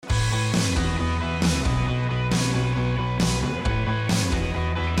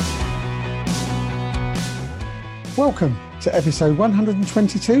Welcome to episode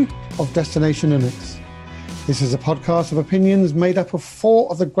 122 of Destination Linux. This is a podcast of opinions made up of four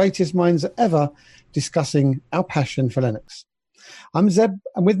of the greatest minds ever discussing our passion for Linux. I'm Zeb,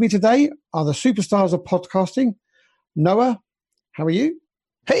 and with me today are the superstars of podcasting. Noah, how are you?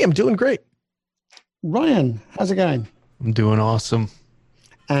 Hey, I'm doing great. Ryan, how's it going? I'm doing awesome.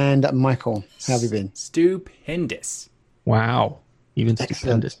 And Michael, how have you been? Stupendous. Wow. Even Excellent.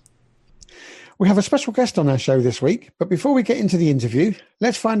 stupendous. We have a special guest on our show this week, but before we get into the interview,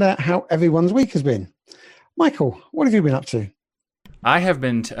 let's find out how everyone's week has been. Michael, what have you been up to? I have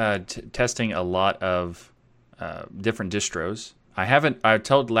been testing a lot of different distros. I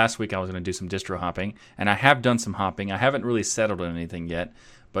told last week I was going to do some distro hopping, and I have done some hopping. I haven't really settled on anything yet,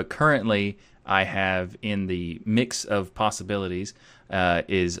 but currently I have in the mix of possibilities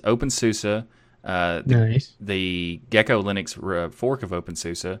is OpenSUSE, Nice. the Gecko Linux fork of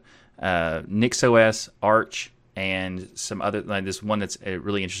OpenSUSE, NixOS, Arch, and some other, like this one that's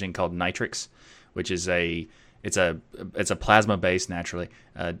really interesting called Nitrix, which is it's a plasma based naturally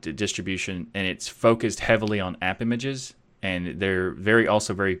distribution, and it's focused heavily on app images, and they're very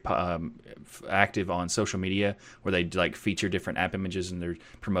active on social media where they like feature different app images and they're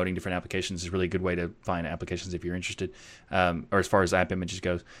promoting different applications. It's a really good way to find applications if you're interested, or as far as app images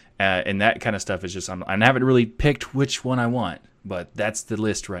goes, and that kind of stuff is just I haven't really picked which one I want, but that's the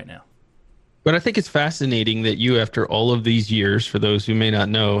list right now. But I think it's fascinating that you, after all of these years, for those who may not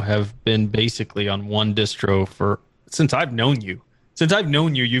know, have been basically on one distro since I've known you. Since I've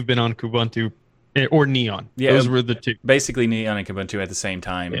known you, you've been on Kubuntu or Neon. Yeah, those were the two. Basically, Neon and Kubuntu at the same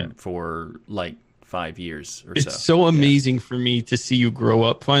time for like 5 years or so. It's so amazing for me to see you grow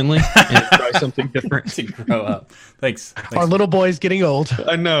up finally and try something different. To grow up. Thanks. Our little boy's getting old.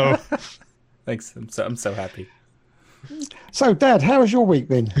 I know. Thanks. I'm so happy. So, Dad, how has your week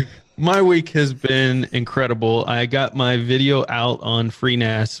been? My week has been incredible. I got my video out on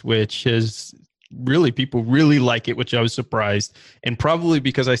FreeNAS, which has people really like it, which I was surprised. And probably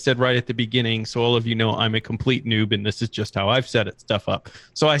because I said right at the beginning, so all of you know I'm a complete noob and this is just how I've set stuff up.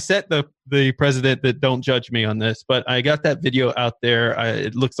 So I set the precedent that don't judge me on this, but I got that video out there.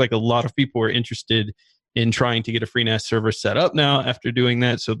 It looks like a lot of people are interested in trying to get a FreeNAS server set up now after doing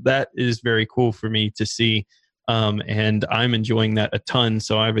that. So that is very cool for me to see. And I'm enjoying that a ton.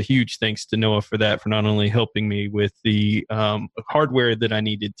 So I have a huge thanks to Noah for that, for not only helping me with the hardware that I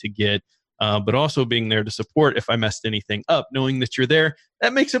needed to get, but also being there to support if I messed anything up. Knowing that you're there,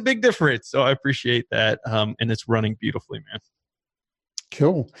 that makes a big difference. So I appreciate that. And it's running beautifully, man.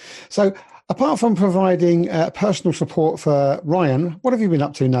 Cool. So, apart from providing personal support for Ryan, what have you been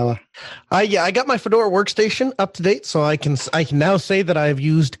up to, Noah? I got my Fedora workstation up to date, so I can now say that I've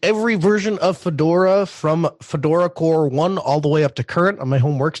used every version of Fedora from Fedora Core 1 all the way up to current on my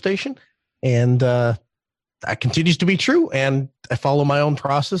home workstation, and that continues to be true. And I follow my own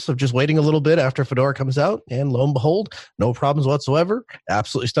process of just waiting a little bit after Fedora comes out, and lo and behold, no problems whatsoever.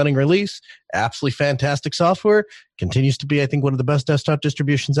 Absolutely stunning release, absolutely fantastic software. Continues to be, I think, one of the best desktop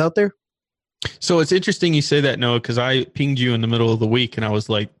distributions out there. So it's interesting you say that, Noah, because I pinged you in the middle of the week and I was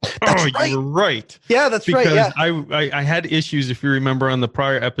like, you were right. Yeah, that's right. Yeah. I had issues, if you remember, on the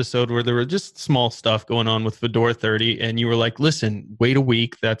prior episode where there were just small stuff going on with Fedora 30. And you were like, listen, wait a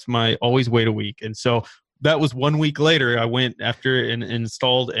week. That's always wait a week. And so that was 1 week later. I went after and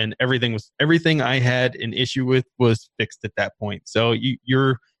installed, and everything I had an issue with was fixed at that point. So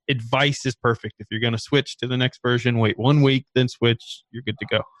your advice is perfect. If you're going to switch to the next version, wait 1 week, then switch. You're good to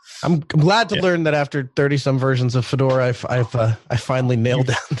go. I'm glad to learn that after 30 some versions of Fedora, I finally nailed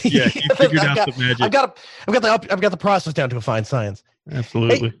down the. Yeah, you figured out the magic. I've got the process down to a fine science.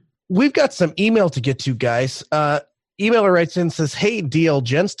 Absolutely. Hey, we've got some email to get to, guys. Emailer writes in, says, "Hey, DL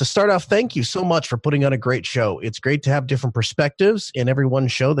gents, to start off, thank you so much for putting on a great show. It's great to have different perspectives in every one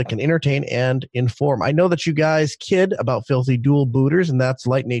show that can entertain and inform. I know that you guys kid about filthy dual booters, and that's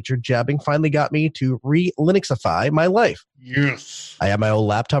light-natured jabbing finally got me to re-Linuxify my life. Yes. I have my old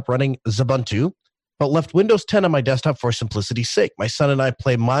laptop running Ubuntu, but left Windows 10 on my desktop for simplicity's sake. My son and I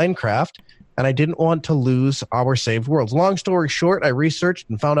play Minecraft, and I didn't want to lose our saved worlds. Long story short, I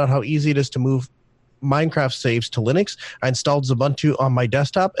researched and found out how easy it is to move Minecraft saves to Linux. I installed Ubuntu on my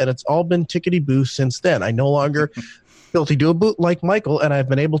desktop, and it's all been tickety-boo since then. I no longer filthy do a boot like Michael, and I've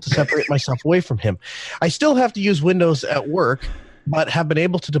been able to separate myself away from him. I still have to use Windows at work, but have been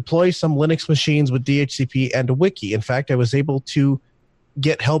able to deploy some Linux machines with DHCP and a wiki. In fact, I was able to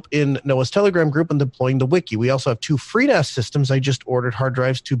get help in Noah's Telegram group in deploying the wiki. We also have 2 FreeNAS systems. I just ordered hard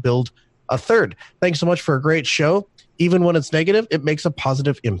drives to build a third. Thanks so much for a great show. Even when it's negative, it makes a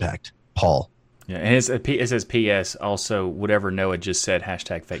positive impact. Paul." Yeah, and it says PS also, whatever Noah just said,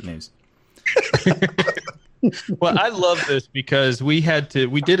 #fake news. Well, I love this because we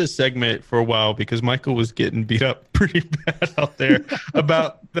did a segment for a while because Michael was getting beat up pretty bad out there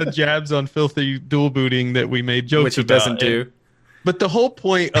about the jabs on filthy dual booting that we made jokes Which he about. doesn't do. But the whole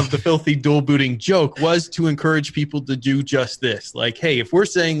point of the filthy dual booting joke was to encourage people to do just this. Like, hey, if we're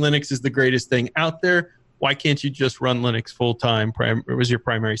saying Linux is the greatest thing out there, why can't you just run Linux full time as your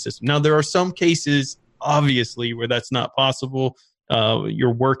primary system? Now, there are some cases, obviously, where that's not possible.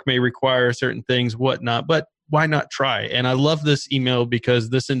 Your work may require certain things, whatnot, but why not try? And I love this email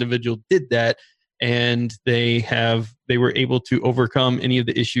because this individual did that, and they were able to overcome any of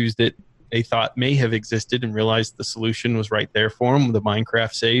the issues that they thought may have existed and realized the solution was right there for them, the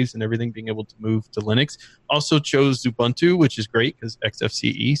Minecraft saves and everything being able to move to Linux. Also chose Ubuntu, which is great because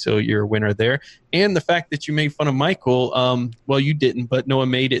XFCE, so you're a winner there. And the fact that you made fun of Michael, well, you didn't, but Noah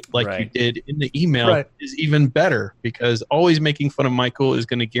made it like you did in the email is even better because always making fun of Michael is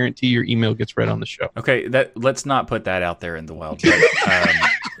going to guarantee your email gets read on the show. Okay, let's not put that out there in the wild.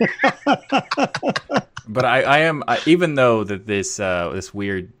 But I am even though that this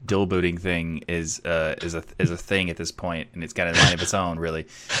weird dual booting thing is a thing at this point, and it's got a line of its own. Really,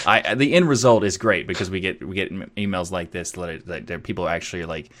 the end result is great because we get emails like this that people actually are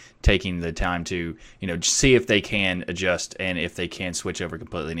like taking the time to see if they can adjust and if they can switch over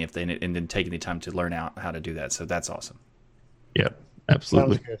completely, and then taking the time to learn out how to do that. So that's awesome. Yeah,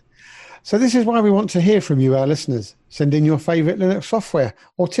 absolutely. Sounds good. So this is why we want to hear from you, our listeners. Send in your favorite Linux software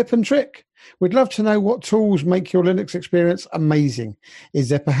or tip and trick. We'd love to know what tools make your Linux experience amazing. Is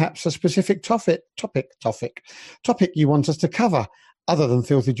there perhaps a specific topic you want us to cover other than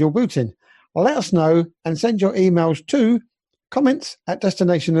filthy dual booting? Let us know and send your emails to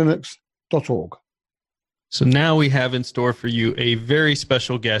comments@destinationlinux.org. So now we have in store for you a very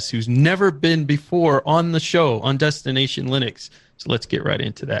special guest who's never been before on the show on Destination Linux. So let's get right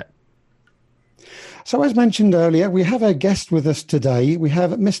into that. So as mentioned earlier, we have a guest with us today. We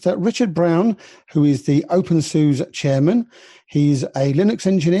have Mr. Richard Brown, who is the OpenSUSE chairman. He's a Linux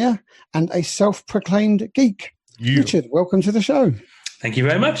engineer and a self-proclaimed geek. Richard, welcome to the show. Thank you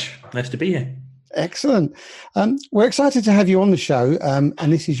very much. Nice to be here. Excellent. We're excited to have you on the show, and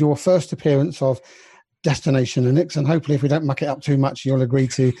this is your first appearance of Destination Linux, and hopefully if we don't muck it up too much, you'll agree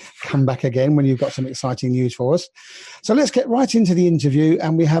to come back again when you've got some exciting news for us. So let's get right into the interview,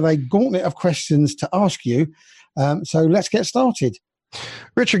 and we have a gauntlet of questions to ask you. So let's get started.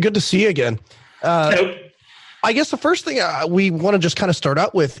 Richard, good to see you again. Hello. I guess the first thing we want to just kind of start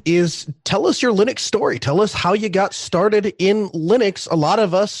out with is tell us your Linux story. Tell us how you got started in Linux. A lot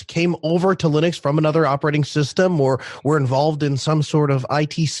of us came over to Linux from another operating system or were involved in some sort of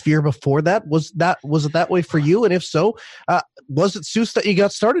IT sphere before that. Was it that way for you? And if so, was it SUSE that you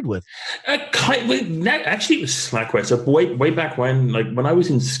got started with? Actually, it was Slackware. So way back when I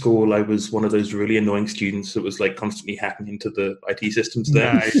was in school, I was one of those really annoying students that was like constantly hacking into the IT systems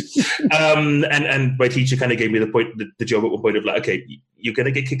there. Nice. And my teacher kind of gave me the job at one point of like, okay, you're going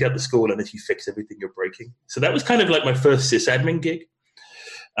to get kicked out of school unless you fix everything you're breaking. So that was kind of like my first sysadmin gig.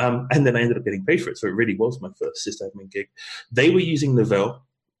 And then I ended up getting paid for it. So it really was my first sysadmin gig. They were using Novell.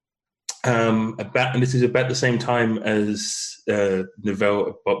 And this is about the same time as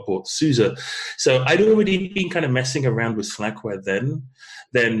Novell bought SUSE. So I'd already been kind of messing around with Slackware then.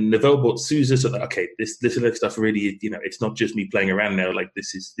 Then Novell bought SUSE, so that, okay, this Linux stuff really, it's not just me playing around now. Like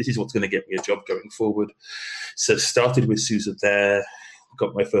this is what's going to get me a job going forward. So started with SUSE there,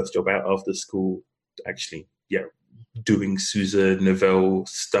 got my first job out after school, actually, doing SUSE Novell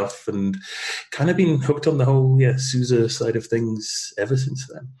stuff, and kind of been hooked on the whole SUSE side of things ever since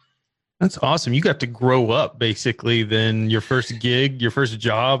then. That's awesome. You got to grow up, basically. Then your first gig, your first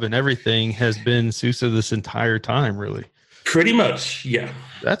job, and everything has been SUSE this entire time, really. Pretty much, yeah.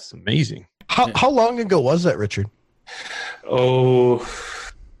 That's amazing. How long ago was that, Richard? 20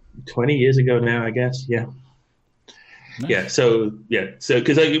 years ago now, I guess. Yeah. Nice. So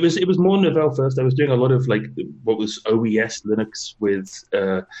because it was more Novell first. I was doing a lot of like what was OES Linux with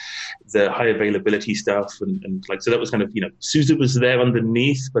the high availability stuff, and like so that was kind of SUSE was there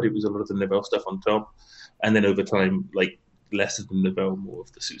underneath, but it was a lot of the Novell stuff on top, and then over time like less of the Novell, more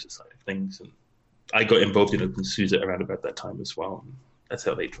of the SUSE side of things, and I got involved in OpenSUSE around about that time as well. That's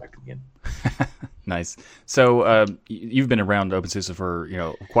how they dragged me in. Nice. So you've been around OpenSUSE for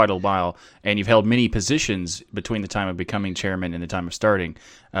quite a while, and you've held many positions between the time of becoming chairman and the time of starting.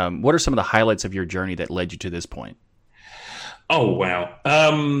 What are some of the highlights of your journey that led you to this point? Oh wow!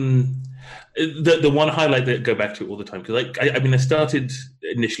 The one highlight that I go back to all the time, because I started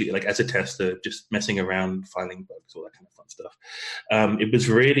initially like as a tester, just messing around, filing bugs, all that kind of fun stuff. It was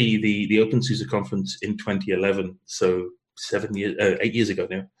really the OpenSUSE conference in 2011, so 8 years ago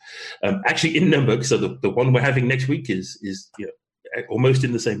now. Actually in Nuremberg, so the one we're having next week is almost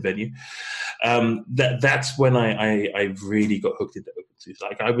in the same venue. That's when I really got hooked into OpenSUSE.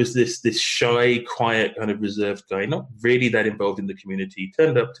 Like I was this shy, quiet, kind of reserved guy, not really that involved in the community,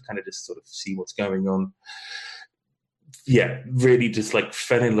 turned up to kind of just sort of see what's going on. Yeah, really just like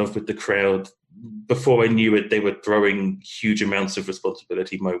fell in love with the crowd. Before I knew it, they were throwing huge amounts of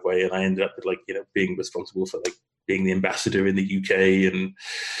responsibility my way, and I ended up with being responsible for being the ambassador in the UK and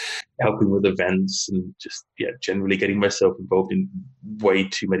helping with events and just generally getting myself involved in way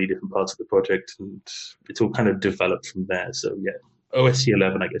too many different parts of the project, and it's all kind of developed from there. So OSC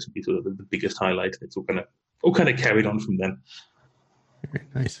 11 I guess would be sort of the biggest highlight, and it's all kind of carried on from then. Very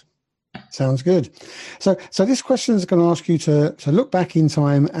nice. Sounds good. So this question is going to ask you to look back in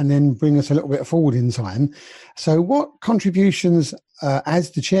time and then bring us a little bit forward in time. So what contributions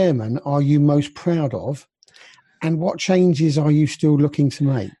as the chairman are you most proud of, and what changes are you still looking to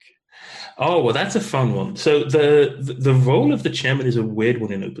make? Oh, well, that's a fun one. So the role of the chairman is a weird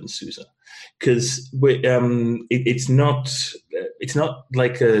one in OpenSUSE, because it's not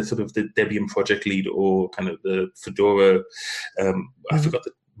like a sort of the Debian project lead or kind of the Fedora. I forgot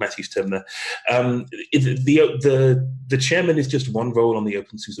Matthew's term there. The chairman is just one role on the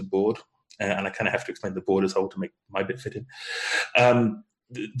OpenSUSE board, and I kind of have to explain the board as a whole to make my bit fit in.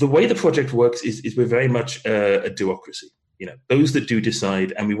 The way the project works is we're very much a duocracy. Those that do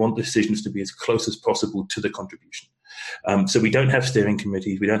decide, and we want the decisions to be as close as possible to the contribution. So we don't have steering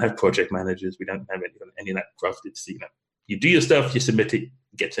committees, we don't have project managers, we don't have any of that craft. It's you do your stuff, you submit it,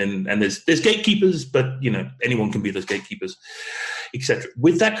 gets in, and there's gatekeepers, but anyone can be those gatekeepers, etc.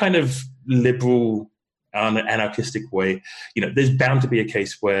 With that kind of liberal, anarchistic way, there's bound to be a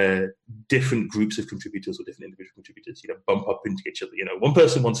case where different groups of contributors or different individual contributors, bump up into each other. One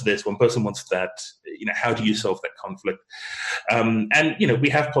person wants this, one person wants that. How do you solve that conflict? And we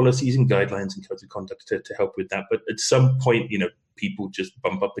have policies and guidelines and codes of conduct to help with that. But at some point, people just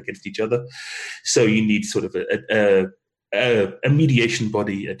bump up against each other. So you need sort of a mediation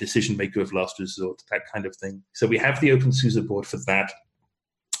body, a decision maker of last resort, that kind of thing. So we have the OpenSUSE board for that.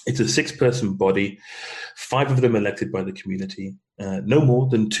 It's a 6-person body, 5 of them elected by the community. No more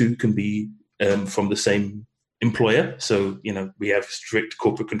than 2 can be from the same employer. So, we have strict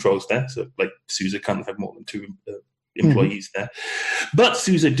corporate controls there. So, SUSE can't have more than 2 employees there. But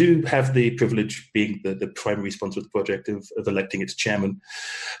SUSE do have the privilege, being the primary sponsor of the project, of electing its chairman.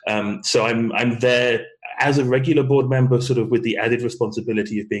 So I'm there as a regular board member, sort of with the added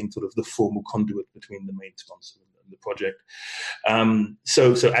responsibility of being sort of the formal conduit between the main sponsor and the project.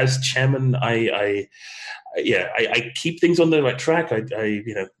 So as chairman, I keep things on the right track. I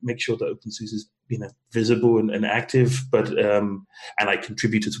make sure that OpenSUSE is visible and active, but and I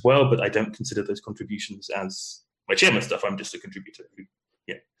contribute as well. But I don't consider those contributions as my chairman stuff. I'm just a contributor who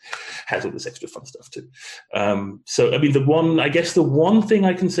has all this extra fun stuff too. So I mean, the one thing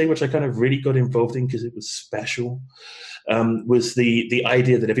I can say which I kind of really got involved in because it was special was the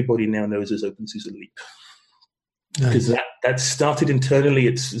idea that everybody now knows as OpenSUSE Leap. Because that started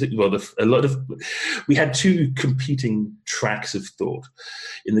internally. We had 2 competing tracks of thought.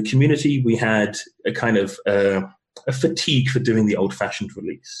 In the community, we had a kind of a fatigue for doing the old-fashioned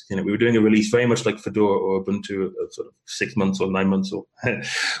release. We were doing a release very much like Fedora or Ubuntu, of sort of 6 months or 9 months or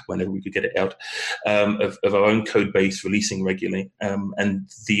whenever we could get it out, of our own code base, releasing regularly, and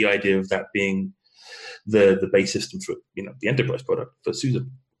the idea of that being the base system for the enterprise product for SUSE.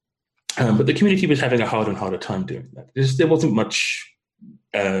 But the community was having a harder and harder time doing that. There wasn't much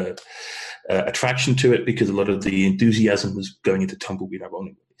attraction to it because a lot of the enthusiasm was going into Tumbleweed, our own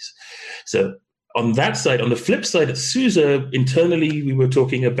release. So on that side, on the flip side at SUSE, internally we were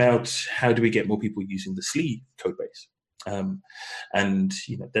talking about how do we get more people using the SLE code base. And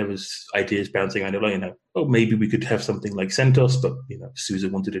there was ideas bouncing around, maybe we could have something like CentOS, but SUSE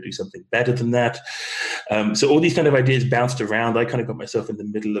wanted to do something better than that. So all these kind of ideas bounced around. I kind of got myself in the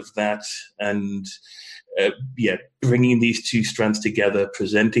middle of that, and bringing these 2 strands together,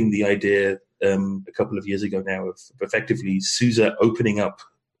 presenting the idea a couple of years ago now of effectively SUSE opening up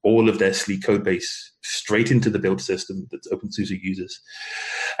all of their SLE code base straight into the build system that OpenSUSE uses,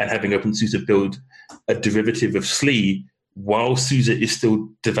 and having OpenSUSE build a derivative of SLE while SUSE is still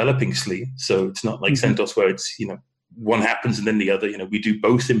developing SLE. So it's not like CentOS where it's, one happens and then the other. We do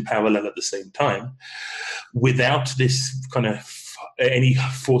both in parallel at the same time without this kind of any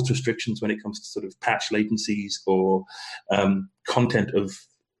forced restrictions when it comes to sort of patch latencies or content of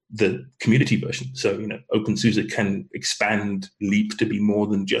the community version. So, OpenSUSE can expand Leap to be more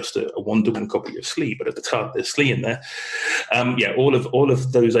than just a one-to-one copy of SLE, but at the top there's SLE in there. All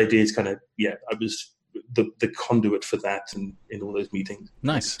of those ideas kind of, I was the conduit for that and in all those meetings.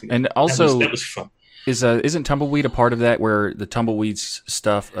 Nice. And also, that was fun. Isn't Tumbleweed a part of that, where the Tumbleweed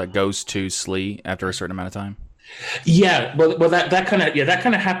stuff goes to SLE after a certain amount of time? Yeah, well, that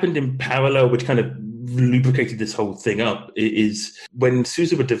kind of happened in parallel, which kind of lubricated this whole thing up. Is when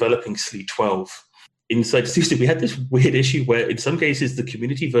SUSE were developing SLE 12 inside SUSE, we had this weird issue where in some cases the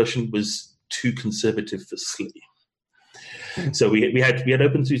community version was too conservative for SLE. So we had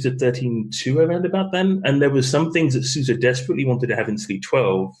OpenSUSE 13.2 around about then, and there were some things that SUSE desperately wanted to have in SLE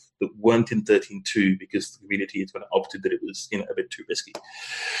 12 that weren't in 13.2 because the community had kind of opted that it was a bit too risky.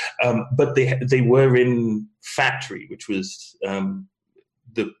 But they were in Factory, which was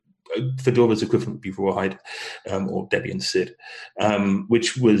the Fedora's equivalent would be Rawhide or Debian SID,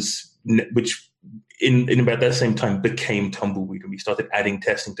 which in about that same time became Tumbleweed, and we started adding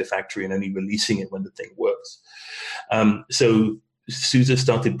testing to Factory and only releasing it when the thing works. So SUSE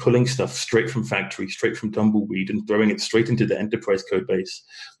started pulling stuff straight from Factory, straight from Tumbleweed, and throwing it straight into the enterprise code base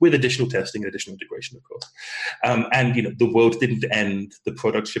with additional testing and additional integration, of course. And the world didn't end. The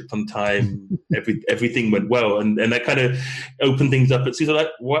product shipped on time. Everything went well, and that kind of opened things up. At SUSE, like,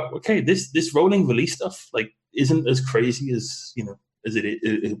 what? Okay, this rolling release stuff like isn't as crazy as as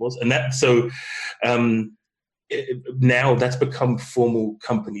it was, and that so. Now that's become formal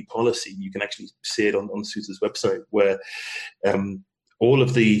company policy. You can actually see it on SUSE's website, where all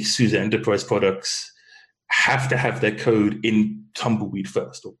of the SUSE enterprise products have to have their code in Tumbleweed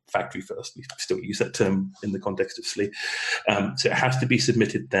first, or Factory first. We still use that term in the context of SLE. So it has to be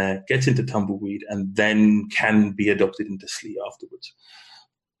submitted there, gets into Tumbleweed, and then can be adopted into SLE afterwards.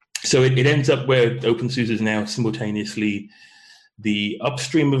 So it ends up where OpenSUSE is now simultaneously the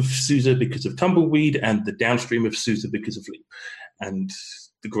upstream of SUSE because of Tumbleweed and the downstream of SUSE because of Leap. And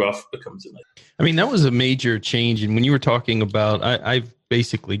the graph becomes a nice. I mean, that was a major change. And when you were talking about, I've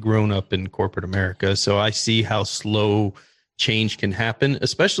basically grown up in corporate America, so I see how slow change can happen,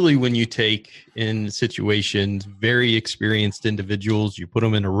 especially when you take in situations very experienced individuals, you put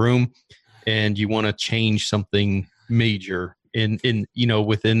them in a room and you want to change something major in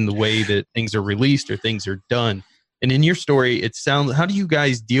within the way that things are released or things are done. And in your story, it sounds, how do you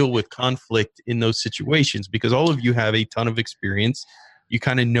guys deal with conflict in those situations? Because all of you have a ton of experience. You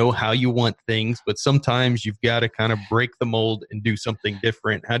kind of know how you want things, but sometimes you've got to kind of break the mold and do something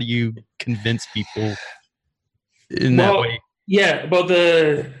different. How do you convince people in that way? Yeah, well,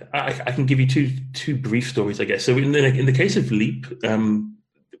 I can give you two brief stories, I guess. So in the case of Leap,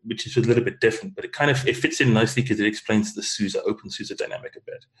 which is a little bit different, but it fits in nicely because it explains the OpenSUSE dynamic a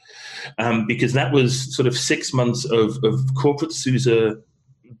bit. Because that was sort of 6 months of corporate SUSE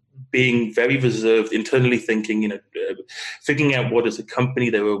being very reserved, internally thinking, figuring out what as a company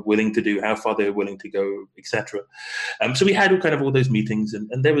they were willing to do, how far they were willing to go, etc. So we had kind of all those meetings,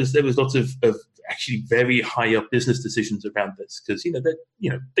 and there was lots of actually very high up business decisions around this because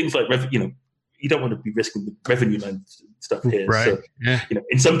things like you don't want to be risking the revenue line stuff here. Right. So, yeah.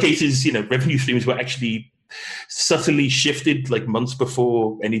 In some cases, revenue streams were actually subtly shifted like months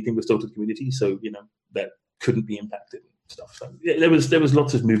before anything was told to the community. So, that couldn't be impacted and stuff. So there was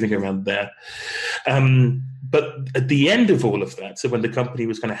lots of moving around there. But at the end of all of that, so when the company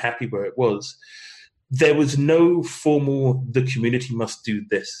was kind of happy where it was, there was no formal, the community must do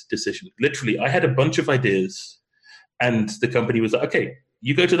this decision. Literally, I had a bunch of ideas and the company was like, okay,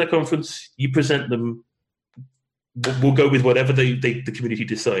 you go to that conference, you present them, we'll go with whatever the community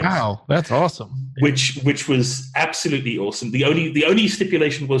decides. Wow, that's awesome. Which was absolutely awesome. The only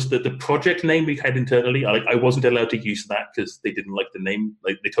stipulation was that the project name we had internally, I wasn't allowed to use that because they didn't like the name.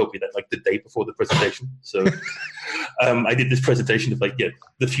 Like they told me that like the day before the presentation. So I did this presentation of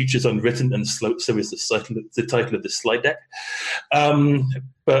the future's unwritten and so is the title of the slide deck.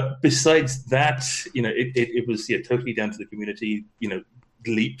 But besides that, it was totally down to the community.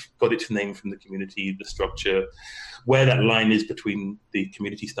 Leap got its name from the community, the structure, where that line is between the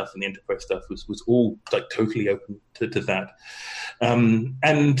community stuff and the enterprise stuff was all like totally open to that.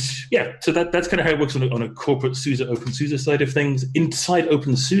 So that's kind of how it works on a corporate SUSE, OpenSUSE side of things. Inside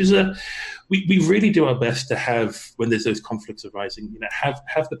OpenSUSE, we really do our best to have, when there's those conflicts arising,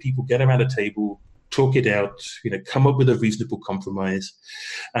 have the people get around a table, talk it out, come up with a reasonable compromise.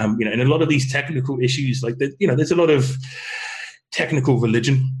 And a lot of these technical issues, there's a lot of technical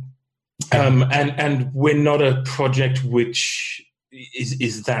religion, and we're not a project which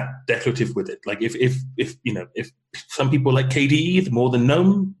is that declarative with it. Like if some people like KDE more than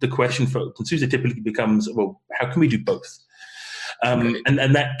GNOME, the question for OpenSUSE typically becomes, well, how can we do both?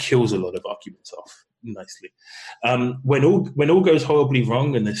 And that kills a lot of arguments off. nicely. When all goes horribly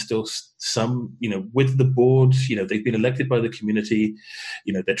wrong, and there's still some, with the board, they've been elected by the community,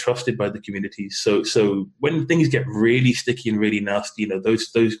 they're trusted by the community. So when things get really sticky and really nasty,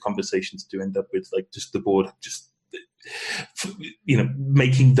 those conversations do end up with like just the board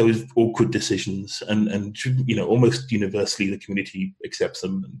making those awkward decisions, and almost universally the community accepts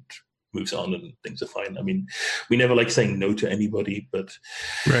them and moves on, and things are fine. I mean, we never like saying no to anybody, but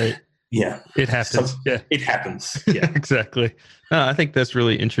right. Yeah, it happens. It happens. Yeah, exactly. I think that's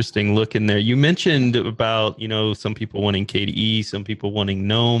really interesting look in there. You mentioned about, some people wanting KDE, some people wanting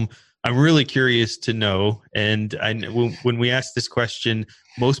GNOME. I'm really curious to know. And when we ask this question,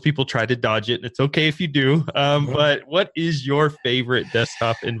 most people try to dodge it, and it's okay if you do. But what is your favorite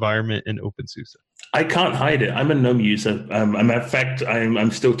desktop environment in OpenSUSE? I can't hide it. I'm a GNOME user. In fact,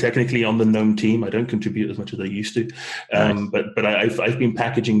 I'm still technically on the GNOME team. I don't contribute as much as I used to, nice. But I've been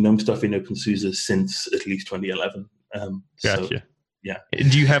packaging GNOME stuff in OpenSUSE since at least 2011. Gotcha. So, yeah.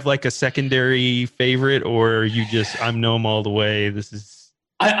 Do you have like a secondary favorite, or you just I'm GNOME all the way? This is.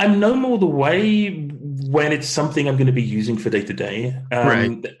 I'm GNOME all the way when it's something I'm going to be using for day to day.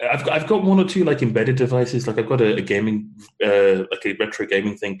 Right. I've got one or two like embedded devices. Like I've got a gaming, like a retro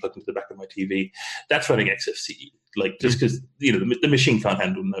gaming thing plugged into the back of my TV. That's running XFCE. Like just because the machine can't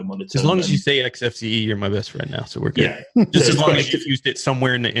handle GNOME on its own. As long as you say XFCE, you're my best friend now, so we're good. Yeah. Just as long as you used it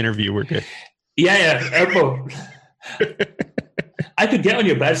somewhere in the interview, we're good. Yeah. Well, I could get on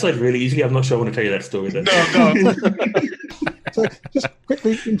your bad side really easily. I'm not sure I want to tell you that story then. No. So just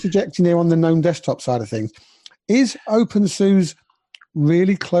quickly interjecting here on the GNOME desktop side of things, is OpenSUSE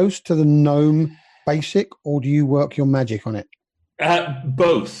really close to the GNOME basic, or do you work your magic on it?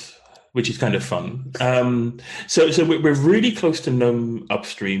 Both, which is kind of fun. So we're really close to GNOME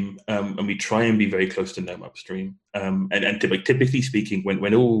upstream, and we try and be very close to GNOME upstream. And typically speaking,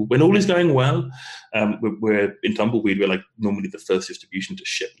 when all is going well, we're in Tumbleweed. We're like normally the first distribution to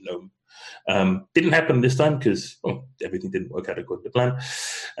ship GNOME. Didn't happen this time because everything didn't work out according to plan.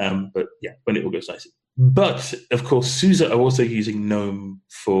 But yeah, when it all goes nicely. But of course, SUSE are also using GNOME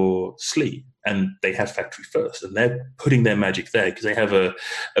for SLE, and they have factory first, and they're putting their magic there because they have a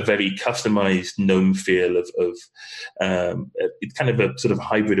very customized GNOME feel of it's kind of a sort of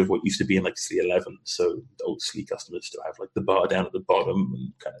hybrid of what used to be in like SLE 11. So the old SLE customers still have like the bar down at the bottom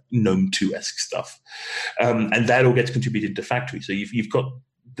and kind of GNOME 2-esque stuff, and that all gets contributed to factory. So you've got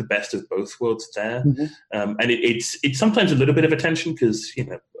the best of both worlds there, and it's sometimes a little bit of a tension because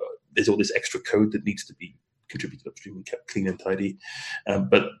there's all this extra code that needs to be contributed upstream and kept clean and tidy,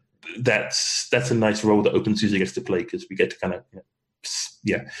 but that's a nice role that OpenSUSE gets to play because we get to kind of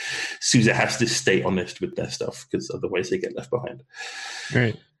SUSE has to stay honest with their stuff because otherwise they get left behind.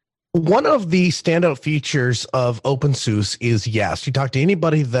 Right. One of the standout features of OpenSUSE is YaST. You talk to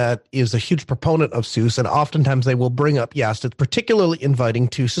anybody that is a huge proponent of SUSE, and oftentimes they will bring up YaST. It's particularly inviting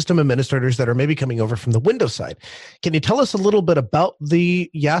to system administrators that are maybe coming over from the Windows side. Can you tell us a little bit about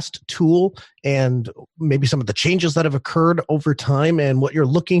the YaST tool and maybe some of the changes that have occurred over time and what you're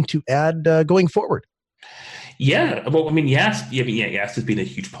looking to add going forward? Yeah, well, I mean, YaST has been a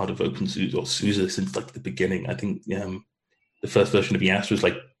huge part of OpenSUSE or SUSE since like the beginning. I think the first version of YaST was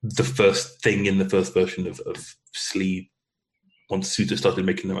like the first thing in the first version of SLE once SUSE started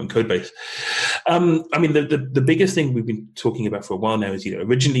making their own code base. I mean, the biggest thing we've been talking about for a while now is,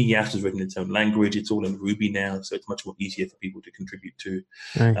 originally YaST was written in its own language. It's all in Ruby now, so it's much more easier for people to contribute to.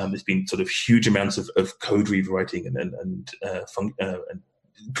 Nice. There's been sort of huge amounts of code rewriting and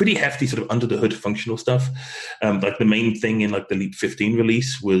pretty hefty sort of under the hood functional stuff. Like the main thing in like the Leap 15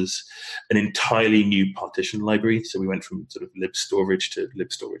 release was an entirely new partition library. So we went from sort of libstorage to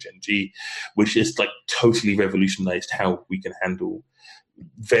libstorage-ng, which is like totally revolutionized how we can handle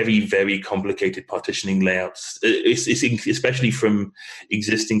very, very complicated partitioning layouts. It's especially from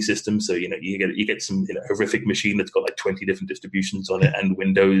existing systems. So, you get some horrific machine that's got like 20 different distributions on it and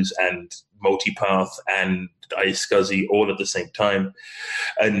Windows and multipath and iSCSI all at the same time.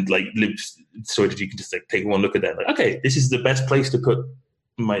 And like libstorage, you can just like take one look at that. Like, okay, this is the best place to put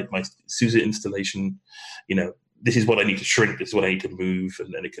my SUSE installation. This is what I need to shrink, this is what I need to move,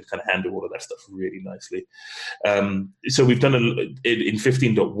 and then it can kind of handle all of that stuff really nicely. So we've done in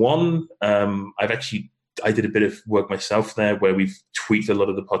 15.1, I did a bit of work myself there where we've tweaked a lot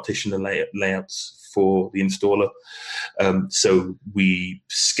of the partition layouts for the installer. So we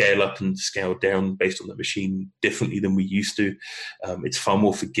scale up and scale down based on the machine differently than we used to. It's far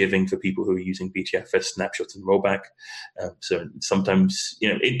more forgiving for people who are using BTFS snapshots and rollback. So sometimes,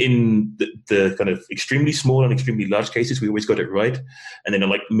 in the kind of extremely small and extremely large cases, we always got it right. And then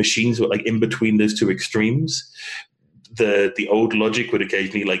like machines were like in between those two extremes. The old logic would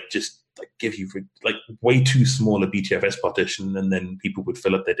occasionally like just like give you like way too small a BTFS partition, and then people would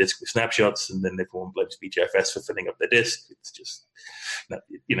fill up their disk with snapshots, and then everyone blames BTFS for filling up their disk. It's just,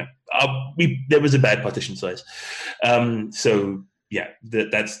 there was a bad partition size. So yeah,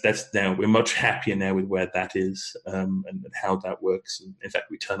 that's now, we're much happier now with where that is, and how that works. And in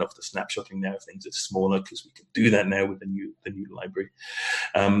fact, we turn off the snapshotting now if things are smaller, because we can do that now with the new library.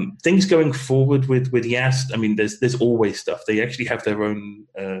 Things going forward with YaST, I mean, there's always stuff. They actually have their own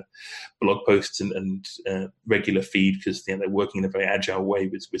blog posts and regular feed, because they're working in a very agile way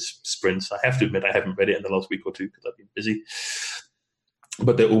with sprints. I have to admit, I haven't read it in the last week or two because I've been busy.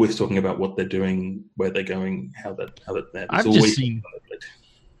 But they're always talking about what they're doing, where they're going, how that. I've just seen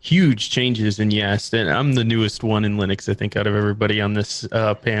huge changes in YaST, and I'm the newest one in Linux, I think, out of everybody on this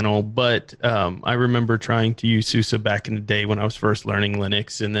panel. But I remember trying to use SUSE back in the day when I was first learning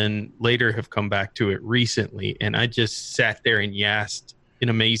Linux, and then later have come back to it recently. And I just sat there in YaST in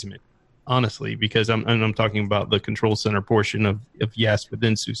amazement, honestly, because I'm talking about the control center portion of YaST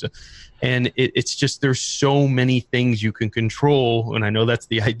within SUSE. And it's just, there's so many things you can control, and I know that's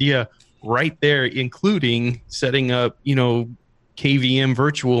the idea right there, including setting up, KVM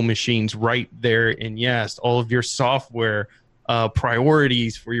virtual machines right there in YaST. All of your software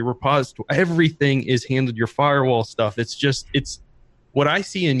priorities for your repository, everything is handled, your firewall stuff. It's what I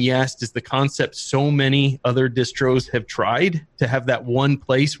see in YaST is the concept so many other distros have tried to have that one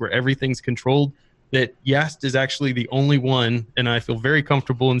place where everything's controlled, that YaST is actually the only one, and I feel very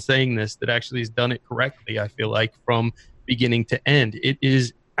comfortable in saying this, that actually has done it correctly, I feel like, from beginning to end. It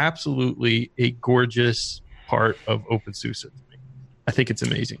is absolutely a gorgeous part of OpenSUSE to me. I think it's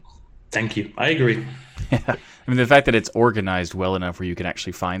amazing. Thank you. I agree. Yeah. I mean, the fact that it's organized well enough where you can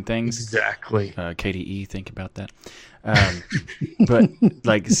actually find things. Exactly. KDE, think about that. But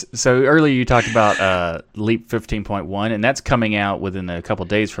so earlier you talked about Leap 15.1, and that's coming out within a couple of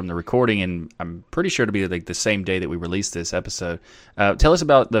days from the recording, and I'm pretty sure to be like the same day that we release this episode. Tell us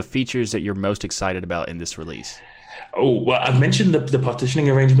about the features that you're most excited about in this release. Oh, well, I've mentioned the partitioning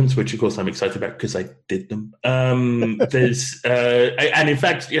arrangements, which of course I'm excited about because I did them. There's, and in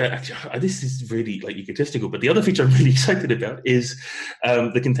fact, this is really like egotistical, but the other feature I'm really excited about is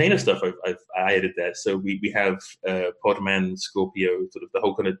the container stuff I've added there. So we have Podman, Scorpio, sort of the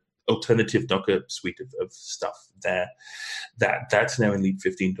whole kind of alternative Docker suite of stuff there. That's now in Leap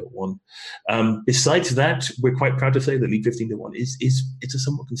 15.1. Besides that, we're quite proud to say that Leap 15.1 it's a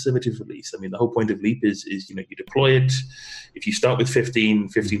somewhat conservative release. I mean, the whole point of Leap is you deploy it. If you start with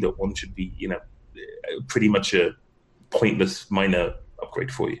 15.1 should be pretty much a pointless minor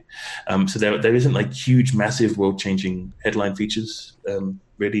upgrade for you. So there isn't like huge, massive, world-changing headline features.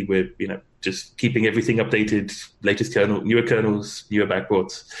 Really, we're just keeping everything updated, latest kernel, newer kernels, newer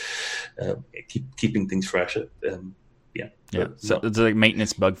backports, keeping things fresh. So it's like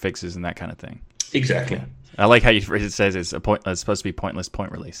maintenance, bug fixes, and that kind of thing. Exactly. Yeah. I like how it says it's supposed to be pointless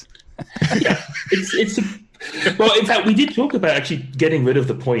point release. Yeah, well, in fact, we did talk about actually getting rid of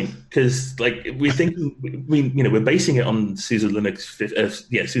the point, because we're thinking we're basing it on SUSE Linux,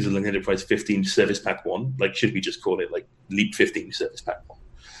 SUSE Linux Enterprise 15 Service Pack 1. Should we just call it Leap 15 Service Pack 1?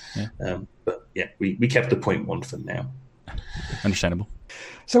 Yeah. But yeah, we kept the 0.1 for now. Understandable.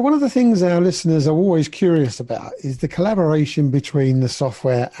 So one of the things our listeners are always curious about is the collaboration between the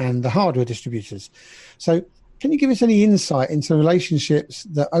software and the hardware distributors. So can you give us any insight into relationships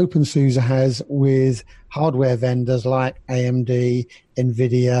that OpenSUSE has with hardware vendors like AMD,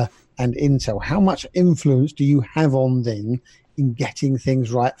 NVIDIA, and Intel? How much influence do you have on them in getting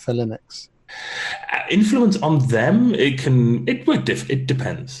things right for Linux? Influence on them, it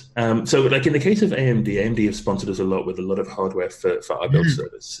depends. So in the case of AMD have sponsored us a lot with a lot of hardware for our build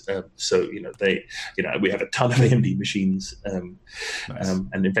service. So we have a ton of AMD machines. Nice.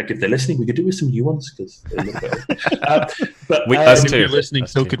 And in fact, if they're listening, we could do with some new ones because they look better. But us if too. you're listening,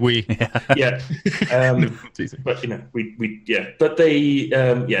 so could we. Yeah. But But they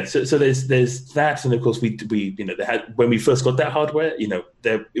So there's that, and of course we they had, when we first got that hardware,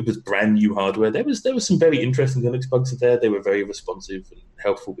 it was brand new hardware. There was some very interesting Linux bugs there. They were very responsive and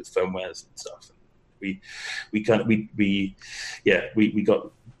helpful with firmwares and stuff. And we got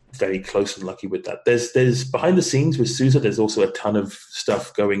very close and lucky with that. There's behind the scenes with SUSE, there's also a ton of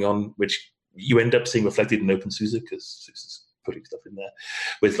stuff going on, which you end up seeing reflected in OpenSUSE, because SUSE is putting stuff in there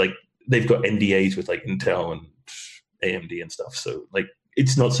with they've got NDAs with Intel and AMD and stuff. So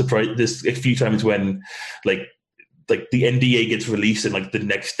it's not surprising. There's a few times when the NDA gets released and the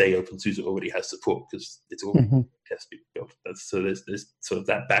next day OpenSUSE already has support because it's all tested built. So there's sort of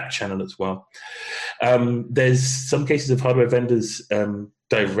that back channel as well. There's some cases of hardware vendors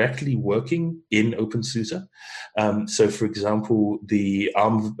directly working in OpenSUSE. So, for example, the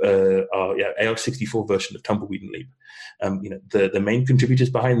AR64 version of Tumbleweed and Leap. The main contributors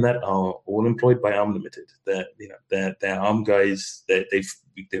behind that are all employed by ARM Limited. They're ARM guys. They've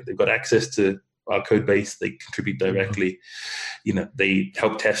got access to our code base. They contribute directly. They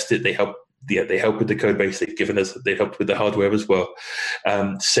help test it. They help with the code base. They helped with the hardware as well.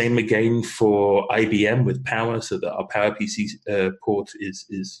 Same again for IBM with Power, so that our PowerPC port is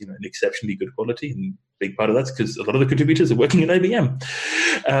an exceptionally good quality, and a big part of that's because a lot of the contributors are working in IBM.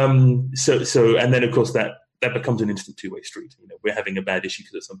 And then of course that becomes an instant two-way street. We're having a bad issue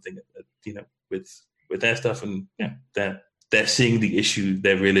because of something, with their stuff, and they're seeing the issue,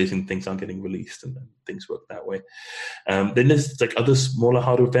 they're realizing things aren't getting released, and things work that way. Then there's like other smaller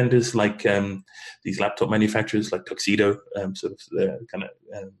hardware vendors, like these laptop manufacturers like Tuxedo, sort of the kind of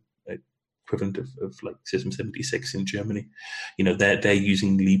equivalent of like System 76 in Germany. They're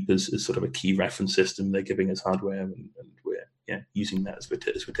using Leap as sort of a key reference system. They're giving us hardware, and we're using that as we're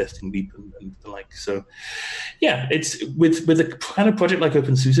testing Leap and the like. So it's with a kind of project like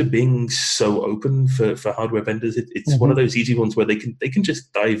OpenSUSE being so open for hardware vendors, it's one of those easy ones where they can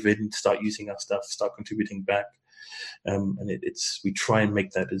just dive in, start using our stuff, start contributing back, and we try and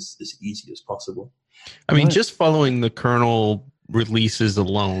make that as easy as possible. I mean, just following the kernel releases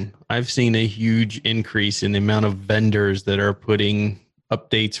alone, I've seen a huge increase in the amount of vendors that are putting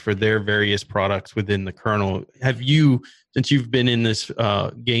updates for their various products within the kernel. Have you, since you've been in this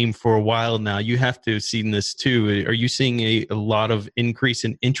game for a while now, you have to have seen this too. Are you seeing a lot of increase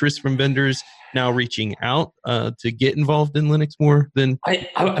in interest from vendors now reaching out to get involved in Linux more than?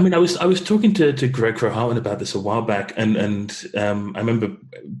 I was talking to Greg Kroah-Hartman about this a while back, and I remember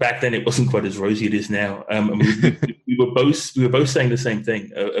back then it wasn't quite as rosy as it is now. And we were both saying the same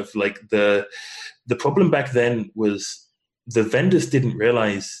thing of like the problem back then was the vendors didn't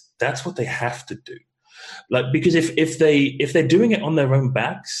realize that's what they have to do. Like, because if they're doing it on their own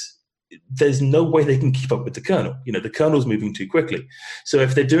backs, there's no way they can keep up with the kernel. The kernel's moving too quickly. So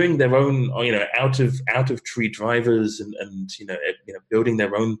if they're doing their own, out of tree drivers and building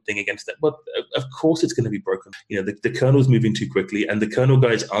their own thing against that, well, of course it's going to be broken. The kernel's moving too quickly, and the kernel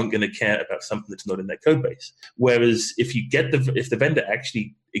guys aren't going to care about something that's not in their code base. Whereas if the vendor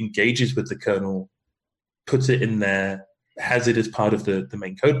actually engages with the kernel, puts it in there, has it as part of the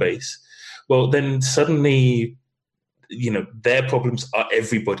main code base, well, then suddenly, their problems are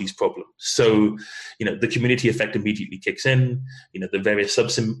everybody's problem. So, the community effect immediately kicks in. The various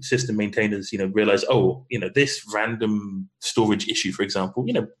subsystem maintainers, realize, this random storage issue, for example,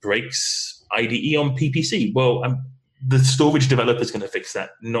 breaks IDE on PPC. Well, the storage developer is going to fix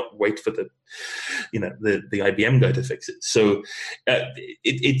that, not wait for the IBM guy to fix it. So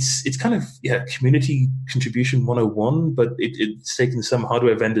it's kind of community contribution 101, but it's taken some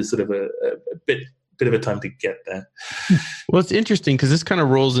hardware vendors sort of a bit of a time to get there. Well, it's interesting because this kind of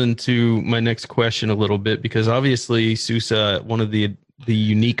rolls into my next question a little bit, because obviously SUSE, one of the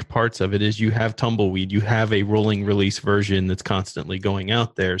unique parts of it is you have Tumbleweed, you have a rolling release version that's constantly going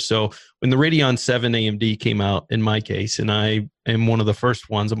out there. So when the Radeon 7 AMD came out, in my case, and I am one of the first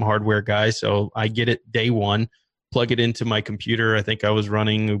ones, I'm a hardware guy, so I get it day one, plug it into my computer. I think I was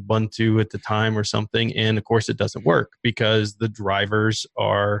running Ubuntu at the time or something, and of course it doesn't work because the drivers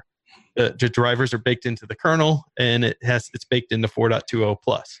are baked into the kernel, and it's baked into 4.20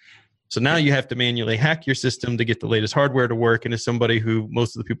 plus. So now you have to manually hack your system to get the latest hardware to work. And as somebody who,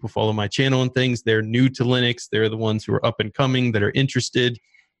 most of the people follow my channel and things, they're new to Linux. They're the ones who are up and coming that are interested,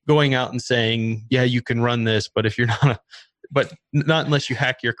 going out and saying, yeah, you can run this, but if you're but not unless you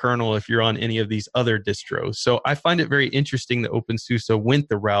hack your kernel if you're on any of these other distros. So I find it very interesting that OpenSUSE went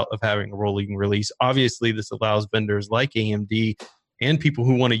the route of having a rolling release. Obviously, this allows vendors like AMD and people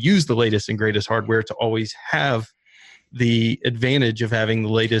who want to use the latest and greatest hardware to always have the advantage of having the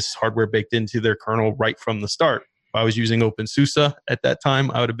latest hardware baked into their kernel right from the start. If I was using OpenSUSE at that time,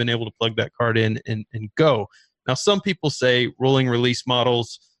 I would have been able to plug that card in and go. Now, some people say rolling release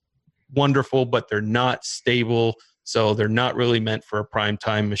models, wonderful, but they're not stable. So they're not really meant for a prime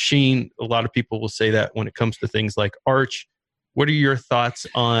time machine. A lot of people will say that when it comes to things like Arch. What are your thoughts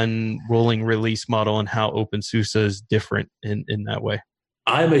on rolling release model and how OpenSUSE is different in that way?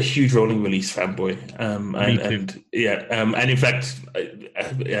 I'm a huge rolling release fanboy, and in fact,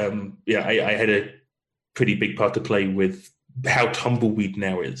 I had a pretty big part to play with how Tumbleweed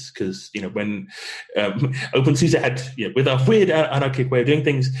now is, because when OpenSUSE had with our weird anarchic way of doing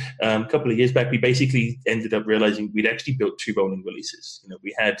things a couple of years back, we basically ended up realizing we'd actually built two rolling releases.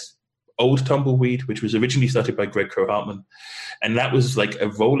 We had old Tumbleweed, which was originally started by Greg Kroah-Hartman, and that was like a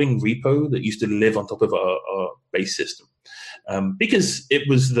rolling repo that used to live on top of our base system. because it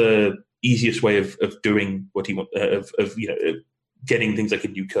was the easiest way of doing what he wanted, getting things like a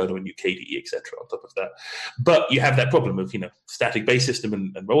new kernel, a new KDE, etc. on top of that. But you have that problem of, static base system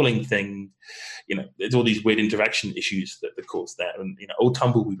and rolling thing. There's all these weird interaction issues that cause that. And, old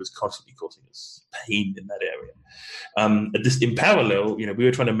Tumbleweed was constantly causing us pain in that area. In parallel, we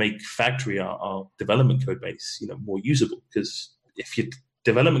were trying to make Factory, our development code base, more usable, because if your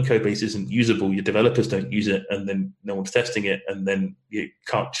development code base isn't usable, your developers don't use it, and then no one's testing it, and then you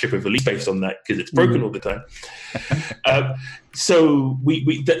can't ship a release based on that because it's broken all the time. So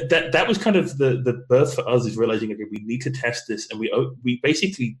that was kind of the birth for us, is realizing, okay, we need to test this, and we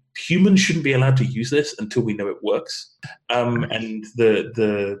basically, humans shouldn't be allowed to use this until we know it works. And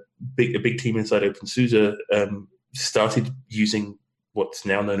a big team inside OpenSUSE started using what's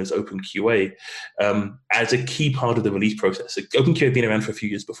now known as OpenQA as a key part of the release process. So OpenQA had been around for a few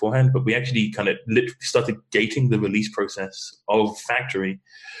years beforehand, but we actually kind of literally started gating the release process of Factory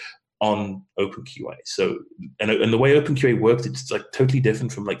on OpenQA. So, and the way OpenQA works, it's like totally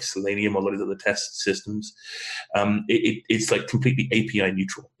different from like Selenium or a lot of other test systems. It's like completely API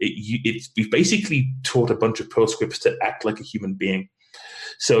neutral. We've basically taught a bunch of Perl scripts to act like a human being.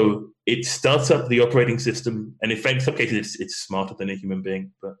 So it starts up the operating system, and in fact, in some cases, it's smarter than a human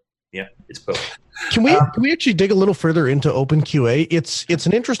being. But yeah, it's Perl. Can we actually dig a little further into OpenQA? It's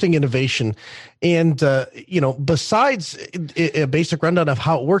an interesting innovation, and besides a basic rundown of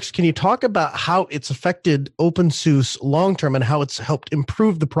how it works, can you talk about how it's affected OpenSUSE long term and how it's helped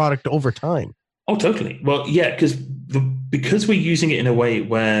improve the product over time? Oh, totally. Well, yeah, because we're using it in a way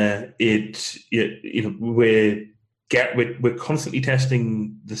where we're constantly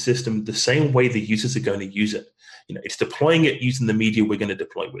testing the system the same way the users are going to use it. It's deploying it using the media we're going to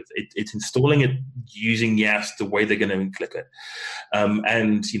deploy with. It's installing it using YaST the way they're going to click it.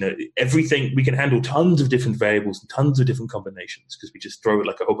 And everything, we can handle tons of different variables and tons of different combinations, because we just throw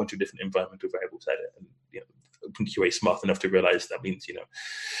like a whole bunch of different environmental variables at it. And OpenQA is smart enough to realize that means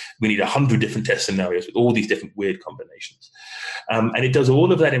we need 100 different test scenarios with all these different weird combinations. And it does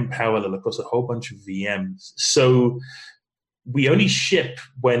all of that in parallel across a whole bunch of VMs. So we only ship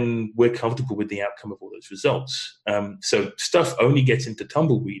when we're comfortable with the outcome of all those results. So stuff only gets into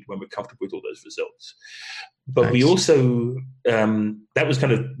Tumbleweed when we're comfortable with all those results. But nice. We also, that was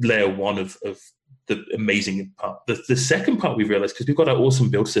kind of layer one of the amazing part. The second part we realized, because we've got our awesome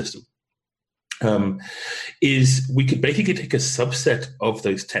build system, is we could basically take a subset of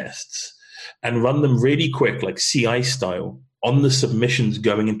those tests and run them really quick, like CI style, on the submissions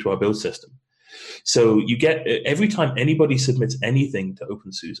going into our build system. So you get, every time anybody submits anything to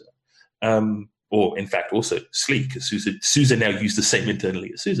OpenSUSE, or in fact also Sleek, because SUSE now use the same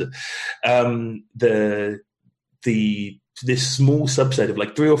internally as SUSE, this small subset of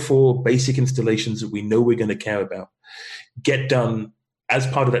like 3 or 4 basic installations that we know we're going to care about get done as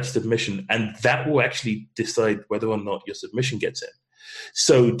part of that submission, and that will actually decide whether or not your submission gets in.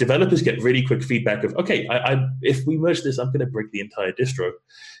 So developers get really quick feedback of, okay, if we merge this, I'm going to break the entire distro.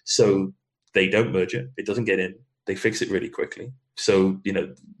 So they don't merge it. It doesn't get in. They fix it really quickly. So,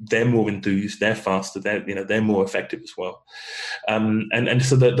 they're more enthused, they're faster, they're more effective as well. And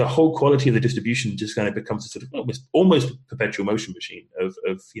so the whole quality of the distribution just kind of becomes a sort of almost perpetual motion machine of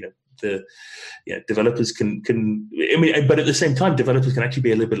developers can, but at the same time, developers can actually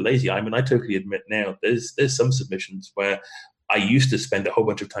be a little bit lazy. I totally admit now there's some submissions where I used to spend a whole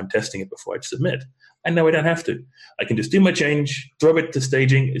bunch of time testing it before I'd submit. And now I don't have to. I can just do my change, throw it to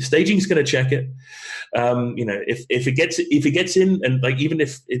staging. Staging's going to check it. If it gets in, and like even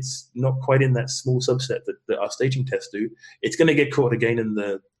if it's not quite in that small subset that our staging tests do, it's going to get caught again in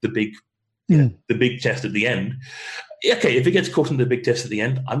the big test at the end. Okay, if it gets caught in the big test at the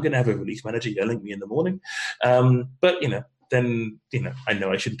end, I'm going to have a release manager yelling at me in the morning. But then I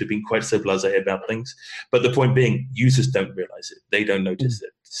know I shouldn't have been quite so blasé about things. But the point being, users don't realize it; they don't notice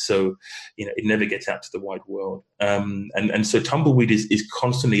it. So it never gets out to the wide world. And so Tumbleweed is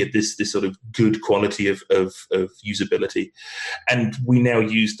constantly at this sort of good quality of usability, and we now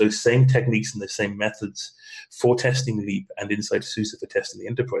use those same techniques and the same methods for testing Leap and inside SUSE for testing the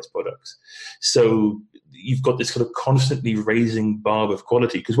enterprise products. So you've got this sort of constantly raising bar of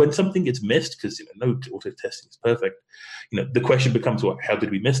quality, because when something gets missed, because no auto testing is perfect, the question becomes, well, how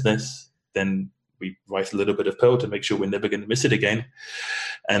did we miss this? Then we write a little bit of Perl to make sure we're never going to miss it again,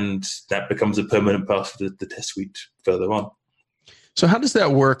 and that becomes a permanent part of the test suite further on. So how does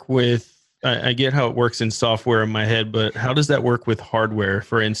that work with? I get how it works in software in my head, but how does that work with hardware?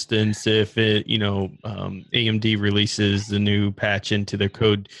 For instance, if it, AMD releases the new patch into their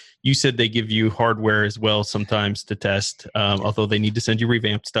code, You said they give you hardware as well sometimes to test, although they need to send you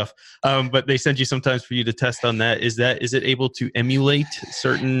revamped stuff. But they send you sometimes for you to test on that. Is it able to emulate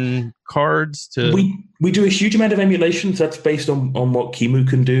certain cards? We do a huge amount of emulations. That's based on what QEMU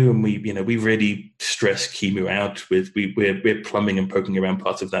can do, and we really stress QEMU out. We're plumbing and poking around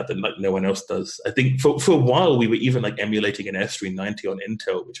parts of that like no one else does. I think for a while we were even like emulating an S390 on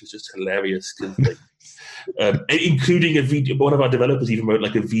Intel, which was just hilarious because including one of our developers even wrote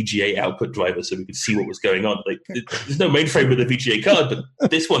like a VGA output driver so we could see what was going on. Like there's no mainframe with a VGA card, but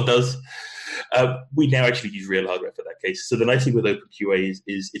this one does. We now actually use real hardware for that case. So the nice thing with OpenQA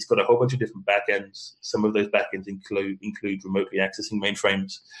is it's got a whole bunch of different backends. Some of those backends include remotely accessing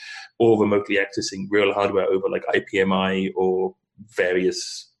mainframes or remotely accessing real hardware over like IPMI or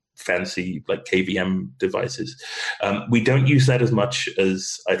various fancy like KVM devices. We don't use that as much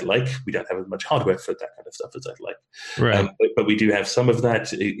as I'd like. We don't have as much hardware for that kind of stuff as I'd like. Right. But we do have some of that.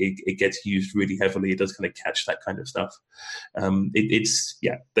 It gets used really heavily. It does kind of catch that kind of stuff. It's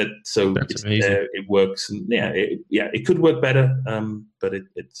amazing. It works, and it could work better. But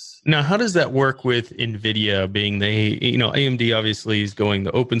it's now. How does that work with NVIDIA? Being AMD obviously is going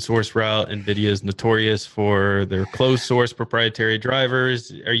the open source route. NVIDIA is notorious for their closed source proprietary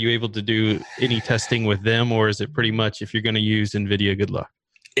drivers. Are you able to do any testing with them, or is it pretty much if you're going to use NVIDIA, good luck?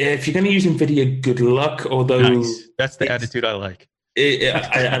 If you're going to use NVIDIA, good luck. Although nice. That's the attitude I like.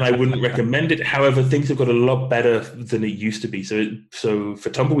 And I wouldn't recommend it. However, things have got a lot better than it used to be. So for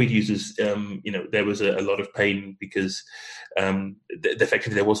Tumbleweed users, there was a lot of pain because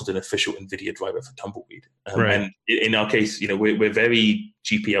effectively there wasn't an official NVIDIA driver for Tumbleweed. Right. And in our case, we're very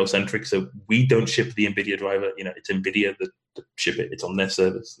GPL centric, so we don't ship the NVIDIA driver. It's NVIDIA that ship it. It's on their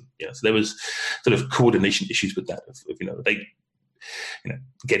servers. So there was sort of coordination issues with that.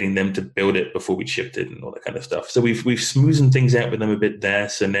 Getting them to build it before we shipped it and all that kind of stuff. So we've smoothened things out with them a bit there.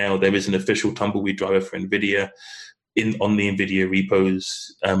 So now there is an official Tumbleweed driver for NVIDIA on the NVIDIA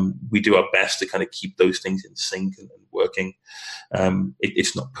repos. We do our best to kind of keep those things in sync and working.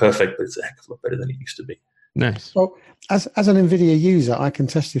 It's not perfect, but it's a heck of a lot better than it used to be. Nice. Well, as an NVIDIA user, I can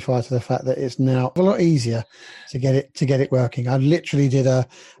testify to the fact that it's now a lot easier to get it working. I literally did an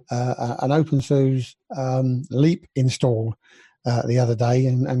OpenSUSE Leap install the other day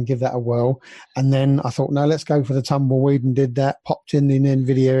and give that a whirl, and then I thought, no, let's go for the Tumbleweed, and did that. Popped in the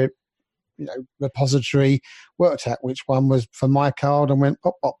NVIDIA repository, worked out which one was for my card, and went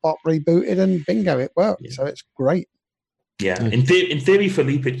pop, rebooted, and bingo, it worked. Yeah. So it's great. Yeah, in theory for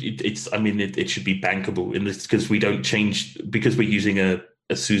Leap, it should be bankable in this because we don't change, because we're using a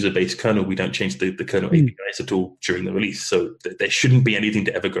SUSE-based kernel. We don't change the kernel APIs at all during the release, so there shouldn't be anything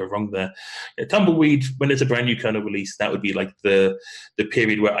to ever go wrong there. Tumbleweed, when it's a brand new kernel release, that would be like the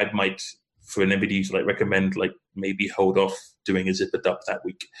period where I might, for an NVIDIA user, recommend maybe hold off doing a zipper dump that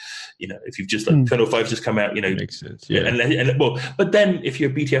week. If you've just kernel 5's just come out, makes sense. Yeah. But then if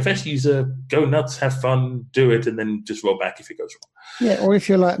you're a BTFS user, go nuts, have fun, do it, and then just roll back if it goes wrong. Yeah, or if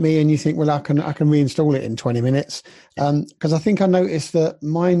you're like me and you think, well, I can reinstall it in 20 minutes, because I think I noticed that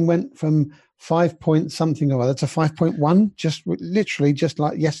mine went from 5 point something or other to 5.1, just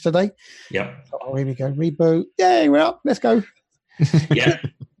like yesterday. Yeah. Oh, here we go, reboot. Yay, we're up. Let's go. Yeah.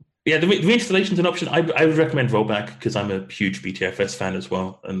 Yeah, the reinstallation's an option. I would recommend rollback because I'm a huge BTFS fan as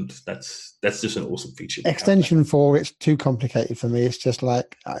well, and that's just an awesome feature. Extension 4, it's too complicated for me. It's just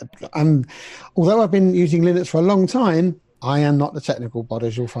like although I've been using Linux for a long time, I am not the technical bod,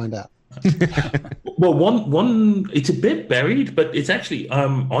 as you'll find out. Well, one it's a bit buried, but it's actually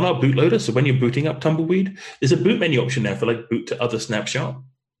on our bootloader. So when you're booting up Tumbleweed, there's a boot menu option now for boot to other snapshot.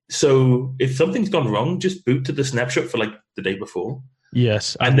 So if something's gone wrong, just boot to the snapshot for the day before.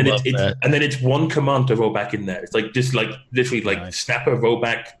 Yes, and then it's one command to roll back in there. It's literally nice. Snapper,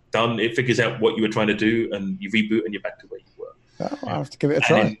 rollback, done. It figures out what you were trying to do, and you reboot, and you're back to where you were. Oh, I'll have to give it a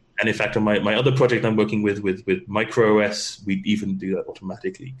try. And in fact, on my other project I'm working with MicroOS, we even do that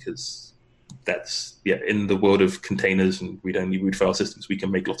automatically because that's in the world of containers, and we don't need root file systems. We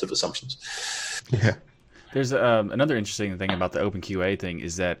can make lots of assumptions. Yeah. There's another interesting thing about the OpenQA thing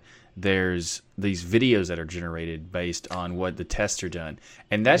is that there's these videos that are generated based on what the tests are done,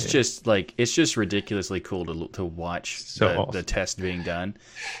 and that's just it's just ridiculously cool to watch the test being done.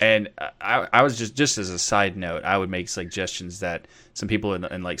 And I was just as a side note, I would make suggestions that some people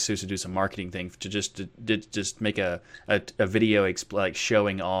in SUSE do some marketing thing to just make a video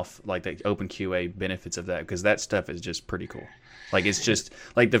showing off the OpenQA benefits of that, because that stuff is just pretty cool. It's just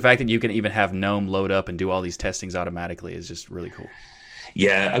the fact that you can even have GNOME load up and do all these testings automatically is just really cool.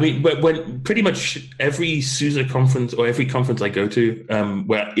 Yeah, I mean, when pretty much every SUSE conference or every conference I go to,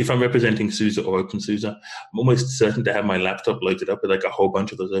 where if I'm representing SUSE or OpenSUSE, I'm almost certain to have my laptop loaded up with like a whole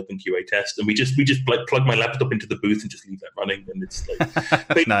bunch of those OpenQA tests, and we just like plug my laptop into the booth and just leave that running, and it's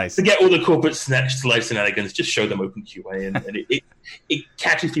like nice. To get all the corporate slide shenanigans, just show them OpenQA, and it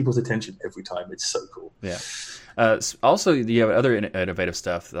catches people's attention every time. It's so cool. Yeah. Also, you have other innovative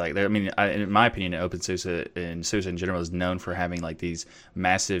stuff. Like, in my opinion, OpenSUSE and SUSE in general is known for having like these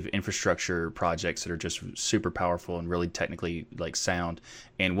massive infrastructure projects that are just super powerful and really technically like sound.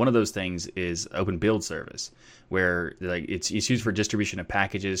 And one of those things is Open Build Service, where like it's used for distribution of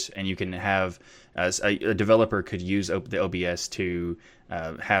packages, and you can have a developer could use the OBS to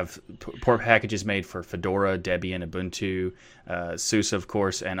have port packages made for Fedora, Debian, Ubuntu, SUSE, of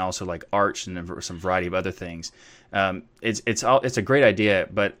course, and also like Arch and some variety of other things. It's a great idea,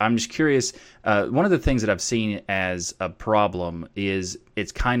 but I'm just curious. One of the things that I've seen as a problem is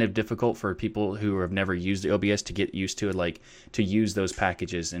it's kind of difficult for people who have never used the OBS to get used to it, like to use those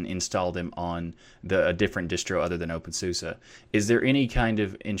packages and install them on a different distro other than OpenSUSE. Is there any kind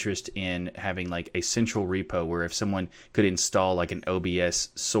of interest in having like a central repo where if someone could install like an OBS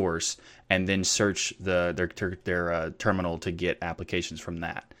source and then search their terminal to get applications from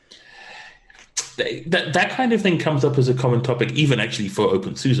that? That kind of thing comes up as a common topic, even actually for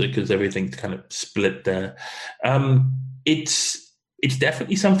OpenSUSE, because everything's kind of split there. It's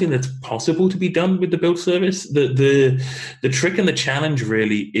definitely something that's possible to be done with the build service. The trick and the challenge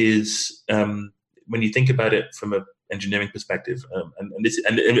really is when you think about it from an engineering perspective, and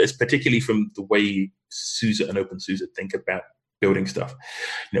it's particularly from the way SUSE and OpenSUSE think about building stuff.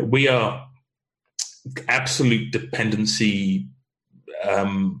 We are absolute dependency.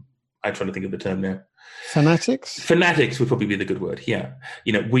 I'm trying to think of the term now. Fanatics would probably be the good word. Yeah.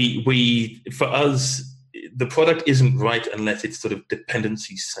 We for us, the product isn't right unless it's sort of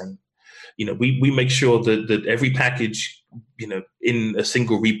dependency sane. We make sure that every package, in a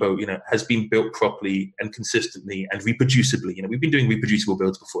single repo, has been built properly and consistently and reproducibly. We've been doing reproducible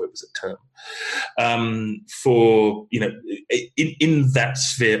builds before it was a term. For in that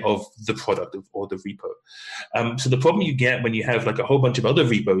sphere of the product or the repo. So the problem you get when you have like a whole bunch of other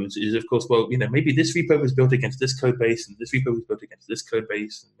repos is, of course, maybe this repo was built against this code base and this repo was built against this code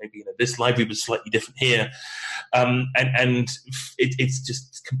base, and maybe this library was slightly different here, and it's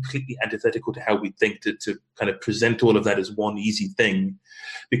just completely antithetical to how we think to kind of present all of that as one easy thing,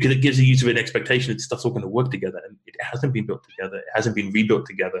 because it gives the user an expectation that stuff's all going to work together, and it hasn't been built together. It hasn't been rebuilt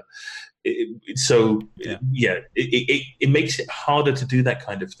together. It makes it harder to do that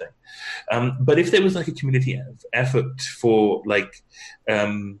kind of thing. But if there was like a community effort for like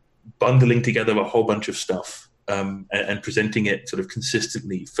bundling together a whole bunch of stuff and presenting it sort of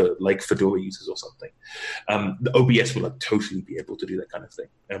consistently for like Fedora users or something, the OBS will totally be able to do that kind of thing.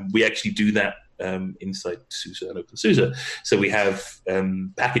 We actually do that inside SUSE and OpenSUSE. So we have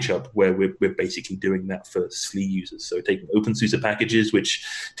Package Hub where we're basically doing that for SLE users. So taking OpenSUSE packages, which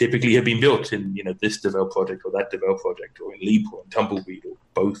typically have been built in this Devel project or that Devel project, or in Leap or in Tumbleweed or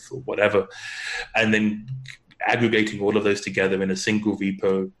both or whatever, and then aggregating all of those together in a single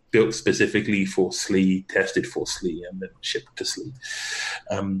repo built specifically for SLE, tested for SLE, and then shipped to SLE.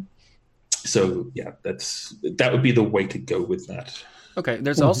 That would be the way to go with that. Okay,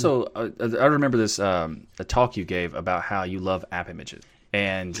 there's also, I remember this, a talk you gave about how you love app images.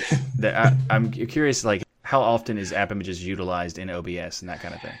 And I'm curious, like, how often is app images utilized in OBS and that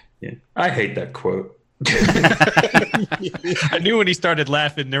kind of thing? Yeah, I hate that quote. I knew when he started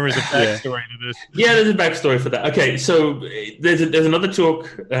laughing there was a backstory to this. Yeah, there's a backstory for that. Okay, so there's another talk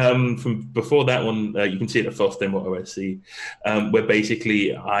from before that one. You can see it at FOSDEM.OSC, where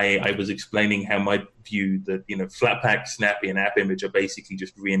basically I was explaining how my view that Flatpak, Snappy, and App Image are basically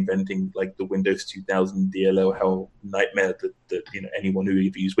just reinventing like the Windows 2000 DLL hell nightmare that anyone who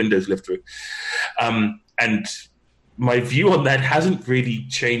ever used Windows lived through, and my view on that hasn't really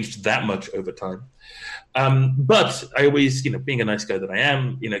changed that much over time. But I always, being a nice guy that I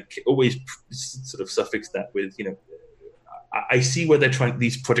am, always sort of suffix that with, I see where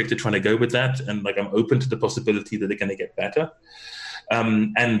these projects are trying to go with that, and like I'm open to the possibility that they're going to get better.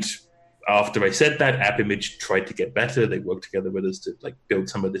 And after I said that, App Image tried to get better. They worked together with us to like build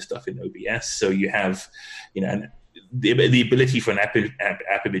some of this stuff in OBS. So you have, the ability for an app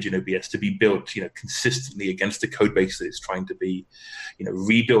image in OBS to be built, consistently against the code base that it's trying to be,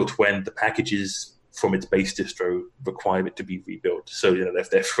 rebuilt when the packages from its base distro require it to be rebuilt. So,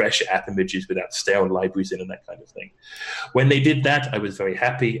 they're fresh app images without stale libraries in and that kind of thing. When they did that, I was very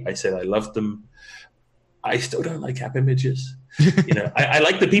happy. I said I loved them. I still don't like app images. I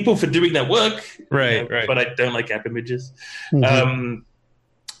like the people for doing that work. Right. But I don't like app images.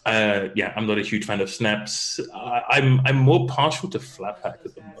 I'm not a huge fan of snaps. I'm more partial to Flatpak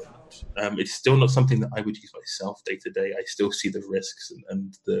at the moment. It's still not something that I would use myself day to day. I still see the risks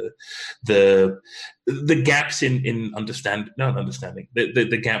and the gaps in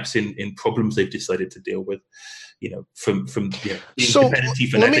the gaps in problems they've decided to deal with. From dependency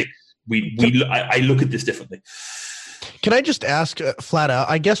phonetics, I look at this differently. Can I just ask flat out?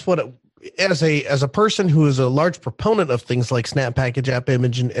 I guess as a person who is a large proponent of things like Snap Package, App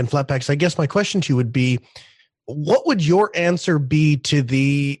Image, and Flatpaks, I guess my question to you would be, what would your answer be to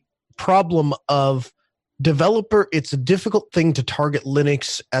the problem of developer? It's a difficult thing to target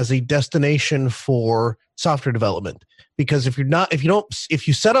Linux as a destination for software development, because if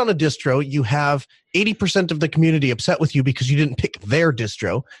you set on a distro, you have 80% of the community upset with you because you didn't pick their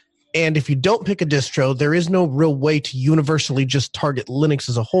distro. And if you don't pick a distro, there is no real way to universally just target Linux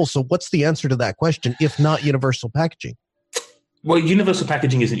as a whole. So what's the answer to that question, if not universal packaging? Well, universal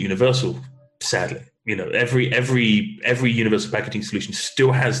packaging isn't universal, sadly. Every universal packaging solution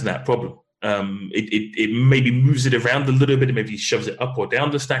still has that problem. It maybe moves it around a little bit. It maybe shoves it up or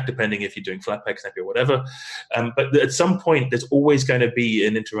down the stack, depending if you're doing Flatpak, Snappy, or whatever. But at some point, there's always going to be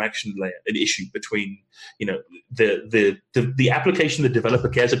an interaction layer, an issue between the application the developer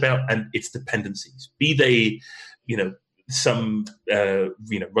cares about and its dependencies. Be they some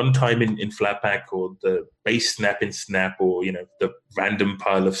runtime in Flatpak, or the base snap in Snap, or the random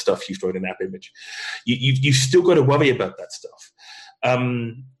pile of stuff you've thrown in App Image. You've still got to worry about that stuff.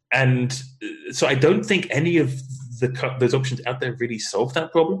 And so I don't think any of those options out there really solve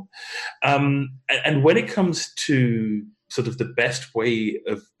that problem. And when it comes to sort of the best way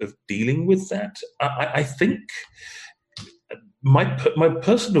of dealing with that, I think my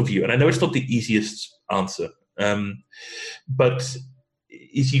personal view, and I know it's not the easiest answer, but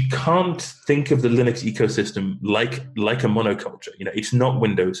is you can't think of the Linux ecosystem like a monoculture. It's not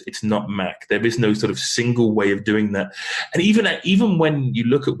Windows, it's not Mac. There is no sort of single way of doing that. And even when you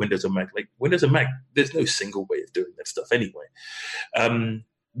look at Windows or Mac, like Windows and Mac, there's no single way of doing that stuff anyway.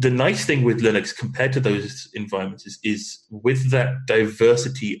 The nice thing with Linux compared to those environments is with that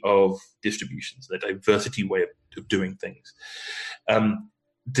diversity of distributions, that diversity way of doing things,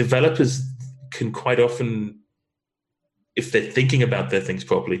 developers can quite often, if they're thinking about their things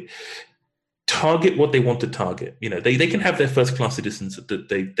properly, target what they want to target. They can have their first-class citizens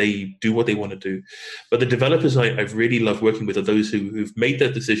that they do what they want to do. But the developers I've really loved working with are those who've made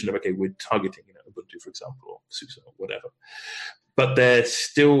that decision of, okay, we're targeting Ubuntu, for example, or SUSE or whatever. But they're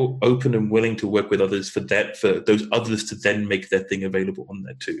still open and willing to work with others for those others to then make their thing available on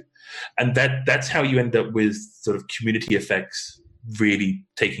there too. And that's how you end up with sort of community effects really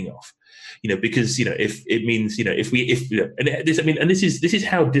taking off. Because if it means this is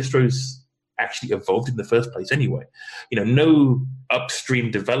how distros actually evolved in the first place anyway. No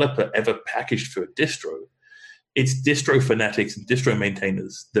upstream developer ever packaged for a distro. It's distro fanatics and distro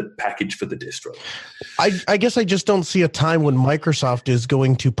maintainers that package for the distro. I guess I just don't see a time when Microsoft is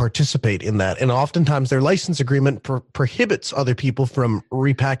going to participate in that. And oftentimes their license agreement prohibits other people from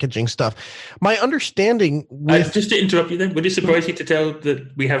repackaging stuff. My understanding just to interrupt you then, would it surprise you to tell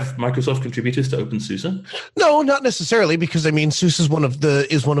that we have Microsoft contributors to OpenSUSE? No, not necessarily, because SUSE is one of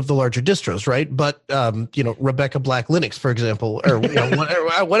the larger distros, right? But Rebecca Black Linux, for example, or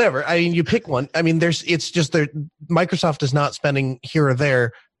whatever. I mean, you pick one. I mean, Microsoft is not spending here or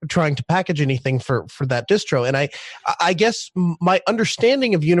there trying to package anything for that distro. And I guess my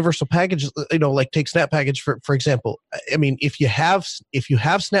understanding of universal packages, like take Snap Package for example. I mean, if you have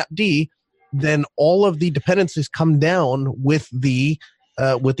Snapd, then all of the dependencies come down with the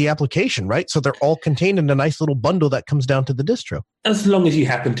application, right? So they're all contained in a nice little bundle that comes down to the distro. As long as you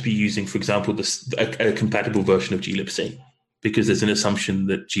happen to be using, for example, a compatible version of glibc. Because there's an assumption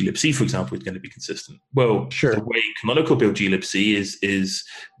that glibc, for example, is going to be consistent. Well, sure. The way Canonical build glibc is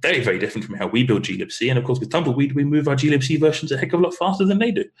very, very different from how we build glibc. And of course, with Tumbleweed, we move our glibc versions a heck of a lot faster than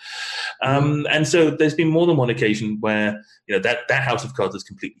they do. And so there's been more than one occasion where that house of cards has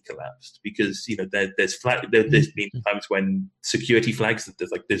completely collapsed because there's been times when security flags,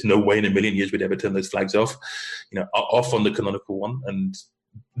 there's no way in a million years we'd ever turn those flags off on the Canonical one, and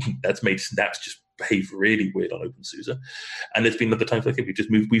that's made snaps just behave really weird on OpenSUSE. And there's been other times like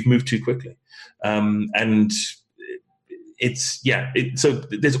we've moved too quickly, and so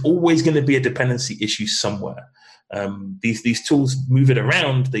there's always going to be a dependency issue somewhere. These tools move it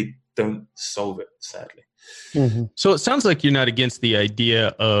around, they don't solve it, sadly. Mm-hmm. So it sounds like you're not against the idea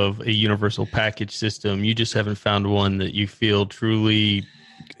of a universal package system. You just haven't found one that you feel truly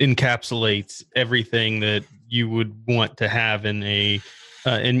encapsulates everything that you would want to have in a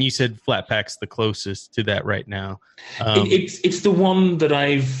And you said Flatpak's the closest to that right now. It's the one that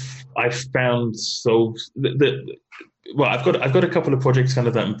I've found so well. I've got a couple of projects kind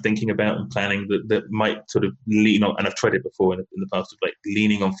of that I'm thinking about and planning that might sort of lean on, and I've tried it before in the past, of like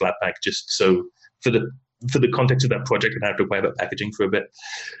leaning on Flatpak just so for the context of that project, I don't have to worry about packaging for a bit.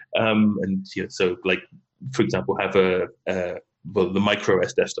 And so like for example, have the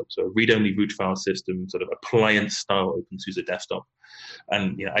MicroOS desktop, so a read-only root file system, sort of appliance-style OpenSUSE desktop.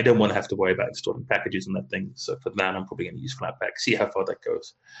 And I don't want to have to worry about installing packages on that thing. So for that, I'm probably going to use Flatpak. See how far that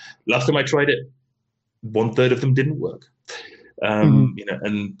goes. Last time I tried it, 1/3 of them didn't work. And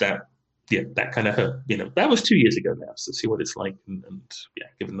that kind of hurt. That was 2 years ago now. So see what it's like, and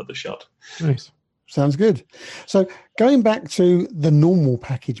give it another shot. Nice. Sounds good. So going back to the normal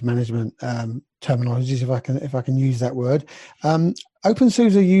package management terminologies, if I can use that word,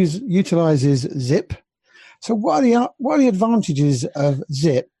 OpenSUSE utilizes zip. So what are the advantages of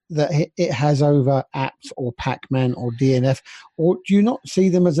zip that it has over apt or pacman or DNF, or do you not see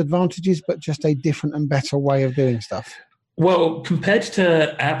them as advantages but just a different and better way of doing stuff? Well, compared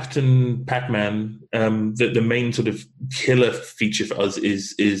to apt and pacman, the main sort of killer feature for us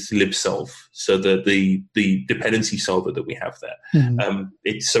is libsolve. So the dependency solver that we have there,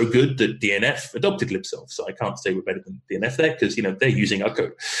 it's so good that DNF adopted libsolve. So I can't say we're better than DNF there because they're using our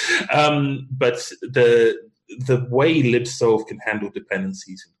code. But the way libsolve can handle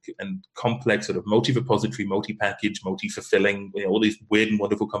dependencies and complex sort of multi-repository, multi-package, multi-fulfilling, all these weird and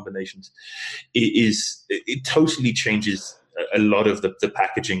wonderful combinations, it totally changes a lot of the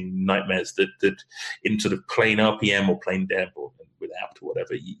packaging nightmares that in sort of plain RPM or plain deb or with apt or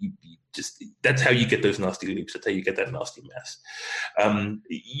whatever, you just, that's how you get those nasty loops. That's how you get that nasty mess.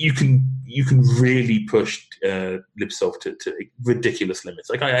 You can really push libsolve to ridiculous limits.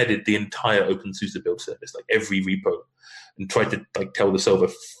 Like I added the entire OpenSUSE build service, like every repo, and tried to tell the solver,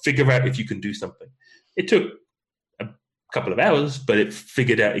 figure out if you can do something. It took a couple of hours, but it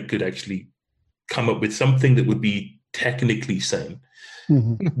figured out it could actually come up with something that would be technically sane.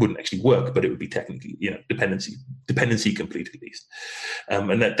 It wouldn't actually work, but it would be technically, dependency complete at least.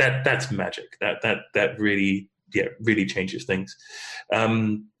 And that's magic. That really changes things.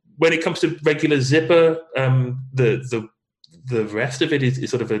 When it comes to regular Zipper, the rest of it is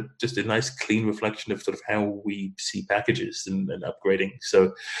sort of just a nice clean reflection of sort of how we see packages and upgrading.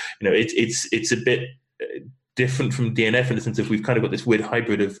 So, it's a bit different from DNF in the sense of we've kind of got this weird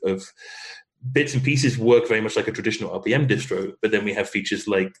hybrid of bits and pieces work very much like a traditional RPM distro, but then we have features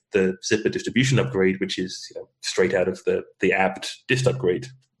like the Zipper distribution upgrade, which is straight out of the apt dist upgrade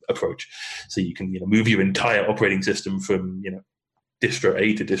approach. So you can move your entire operating system from distro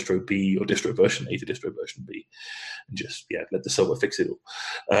A to distro B or distro version A to distro version B, and just let the solver fix it all.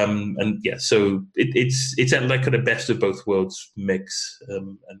 So it's at like kind of best of both worlds mix,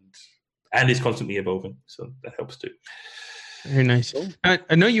 and it's constantly evolving, so that helps too. Very nice.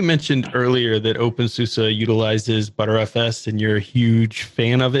 I know you mentioned earlier that OpenSUSE utilizes ButterFS, and you're a huge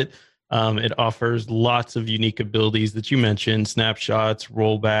fan of it. It offers lots of unique abilities that you mentioned, snapshots,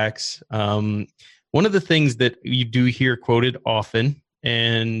 rollbacks. One of the things that you do hear quoted often,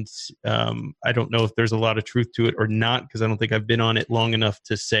 and I don't know if there's a lot of truth to it or not, because I don't think I've been on it long enough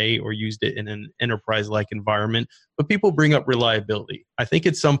to say or used it in an enterprise-like environment, but people bring up reliability. I think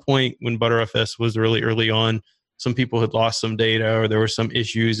at some point when ButterFS was really early on, some people had lost some data or there were some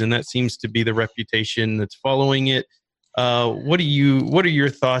issues, and that seems to be the reputation that's following it. What are your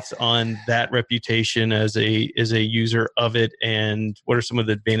thoughts on that reputation as a user of it, and what are some of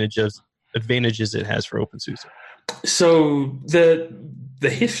the advantages it has for OpenSUSE? So the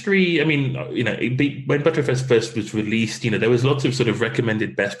history, I mean, when ButterFS first was released, there was lots of sort of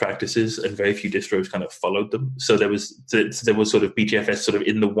recommended best practices, and very few distros kind of followed them. So there was sort of BTFS sort of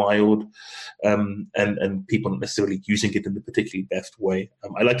in the wild, and people not necessarily using it in the particularly best way.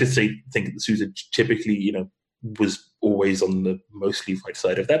 I like to think that the SUSE typically, was always on the mostly right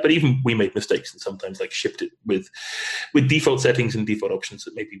side of that, but even we made mistakes and sometimes shipped it with default settings and default options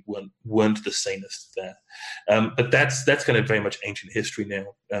that maybe weren't the sanest there. But that's kind of very much ancient history now,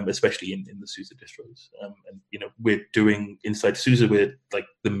 especially in the SUSE distros. And we're doing inside SUSE, we're like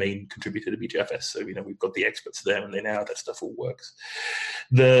the main contributor to BTFS, so we've got the experts there, and they know how that stuff all works.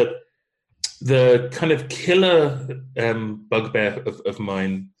 The kind of killer bugbear of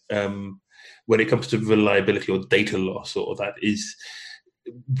mine, when it comes to reliability or data loss or that, is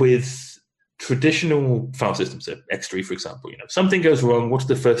with traditional file systems, so X3, for example. Something goes wrong, what's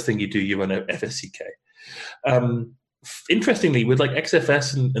the first thing you do? You run a FSCK. Interestingly, with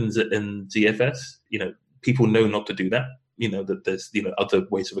XFS and ZFS, people know not to do that. that there's other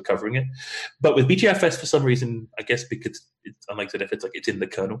ways of recovering it. But with BTRFS, for some reason, I guess because it's unlike ZFS, it's in the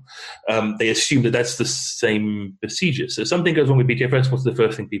kernel, they assume that that's the same procedure. So something goes wrong with BTRFS, what's the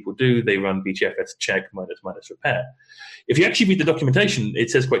first thing people do? They run BTRFS check minus repair. If you actually read the documentation,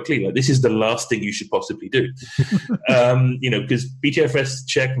 it says quite clearly, this is the last thing you should possibly do. Because BTRFS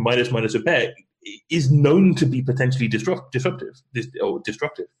check minus repair is known to be potentially destructive. Because with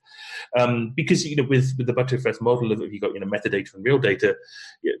the Btrfs model of you've got metadata and real data,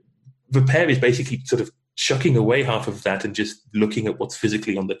 repair is basically sort of chucking away half of that and just looking at what's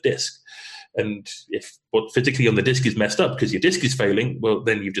physically on the disk. And if what physically on the disk is messed up because your disk is failing, well,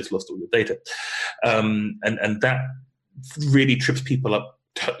 then you've just lost all your data. And that really trips people up.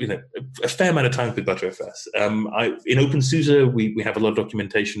 A fair amount of time with Btrfs. In OpenSUSE, we have a lot of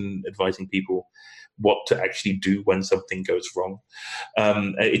documentation advising people what to actually do when something goes wrong.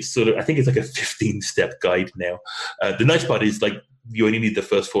 It's I think it's like a 15-step guide now. The nice part is you only need the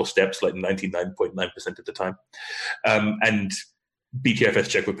first 4 steps 99.9% of the time. And BTRFS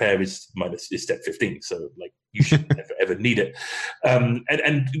check repair is step 15, so you should never ever need it.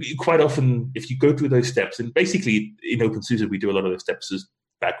 And quite often, if you go through those steps, and basically in OpenSUSE we do a lot of those steps as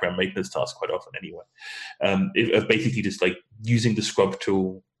background maintenance tasks quite often anyway. Of basically just using the scrub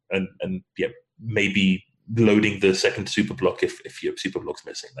tool and maybe loading the second superblock if your superblock's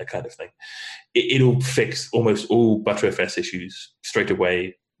missing, that kind of thing. It'll fix almost all Btrfs issues straight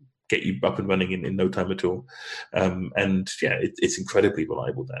away, get you up and running in no time at all. It's incredibly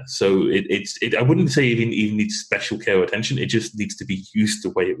reliable there. So I wouldn't say it even needs special care or attention. It just needs to be used the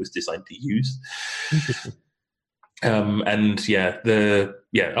way it was designed to use. Interesting. The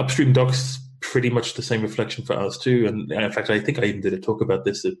upstream docs pretty much the same reflection for us too. And in fact, I think I even did a talk about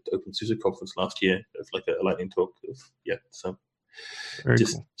this at OpenSUSE conference last year, of a lightning talk. So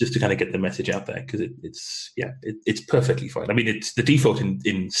just to kind of get the message out there, because it's perfectly fine. I mean, it's the default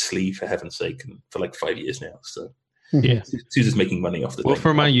in Sleeve, for heaven's sake, and for 5 years now. So yeah, SUSE's making money off the. Well,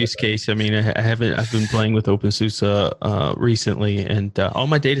 for my use case, I mean, I've been playing with OpenSUSE recently, and all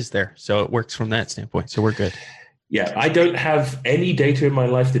my data's there, so it works from that standpoint. So we're good. Yeah, I don't have any data in my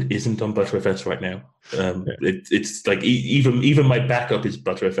life that isn't on Btrfs right now. It's even my backup is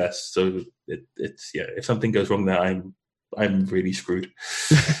Btrfs, so it's if something goes wrong there, I'm really screwed.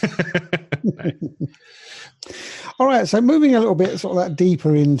 All right, so moving a little bit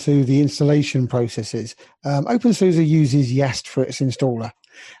deeper into the installation processes, OpenSUSE uses YaST for its installer,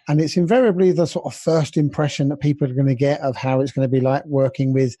 and it's invariably the sort of first impression that people are going to get of how it's going to be like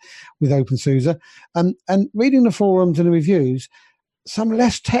working with OpenSUSE. And reading the forums and the reviews, some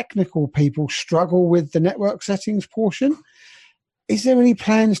less technical people struggle with the network settings portion. Is there any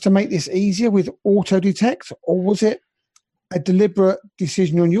plans to make this easier with auto-detect, or was it a deliberate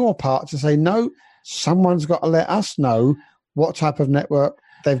decision on your part to say, no, someone's got to let us know what type of network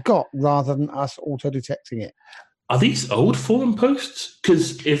they've got rather than us auto-detecting it? Are these old forum posts?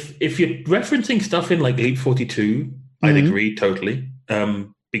 Because if you're referencing stuff in Leap 42, I'd agree totally.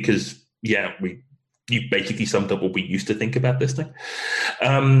 Because you basically summed up what we used to think about this thing.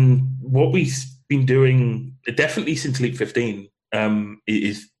 What we've been doing, definitely since Leap 15,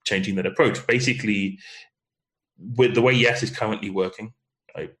 is changing that approach. Basically, with the way YaST is currently working,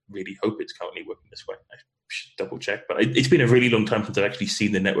 I really hope it's currently working this way. I should double check, but it's been a really long time since I've actually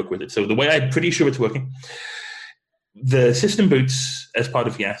seen the network with it. So the way I'm pretty sure it's working, the system boots as part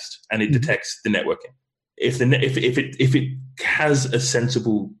of YaST and it detects the networking. If it has a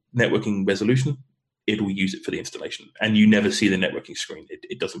sensible networking resolution, it will use it for the installation, and you never see the networking screen.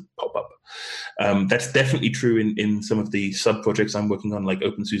 It doesn't pop up. That's definitely true in some of the sub projects I'm working on, like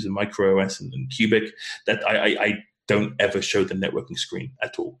OpenSUSE MicroOS and Cubic. That I don't ever show the networking screen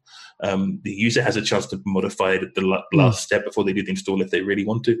at all. The user has a chance to modify it at the last step before they do the install if they really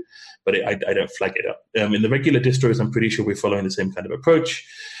want to, but I don't flag it up. In the regular distros, I'm pretty sure we're following the same kind of approach.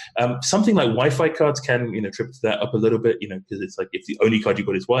 Something like Wi-Fi cards can trip that up a little bit, because it's if the only card you've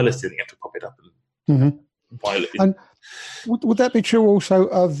got is wireless, then you have to pop it up and And would that be true also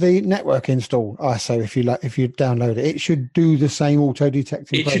of the network install ISO? If you download it should do the same auto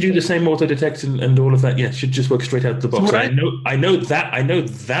detecting. It should do the same auto detect and all of that. Yeah, it should just work straight out of the box. So I know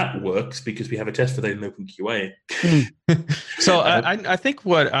that works because we have a test for that in OpenQA. So I think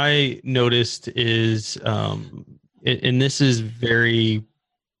what I noticed is, and this is very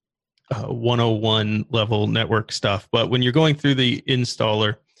 101 level network stuff, but when you're going through the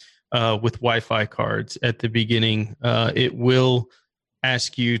installer with Wi-Fi cards at the beginning, it will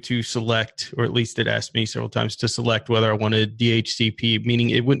ask you to select, or at least it asked me several times to select whether I wanted DHCP,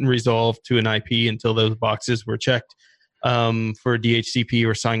 meaning it wouldn't resolve to an IP until those boxes were checked. for DHCP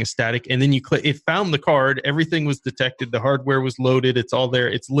or signing a static, and then you click. It found the card. Everything was detected. The hardware was loaded. It's all there.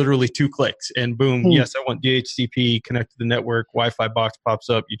 It's literally 2 clicks, and boom. Yes, I want DHCP. Connect to the network. Wi-Fi box pops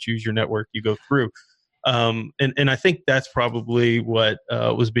up. You choose your network. You go through. And I think that's probably what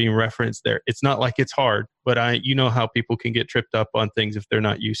was being referenced there. It's not like it's hard, but you know how people can get tripped up on things if they're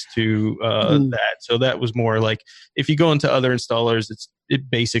not used to that. So that was more like if you go into other installers,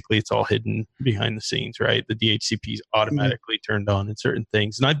 it's all hidden behind the scenes, right? The DHCP is automatically turned on in certain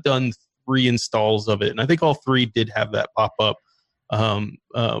things, and I've done 3 installs of it, and I think all 3 did have that pop up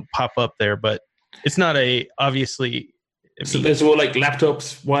there, but it's not obviously. So those are all like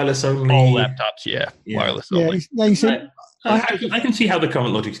laptops, wireless only? All laptops, wireless only. Yeah, you see, I can see how the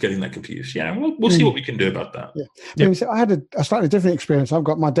current logic's getting that confused. Yeah, we'll see what we can do about that. Yeah. So I had a slightly different experience. I've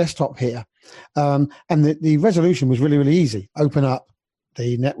got my desktop here, and the resolution was really, really easy. Open up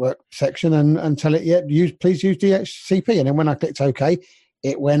the network section and tell it, please use DHCP. And then when I clicked OK,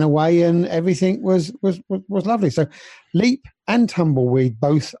 it went away and everything was lovely. So Leap and Tumbleweed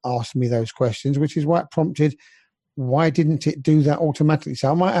both asked me those questions, which is why it prompted, why didn't it do that automatically?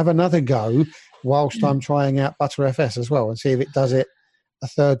 So I might have another go whilst I'm trying out ButterFS as well and see if it does it a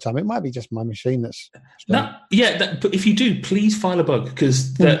third time. It might be just my machine that's... But if you do, please file a bug,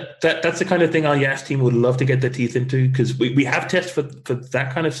 because that's the kind of thing our YAS team would love to get their teeth into, because we have tests for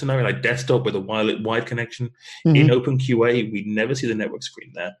that kind of scenario, like desktop with a wide connection. In OpenQA, we never see the network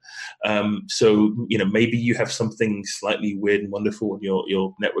screen there. So, maybe you have something slightly weird and wonderful in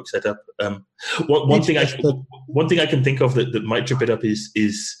your network setup. One thing I can think of that might trip it up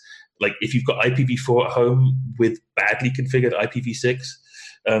is like if you've got IPv4 at home with badly configured IPv6,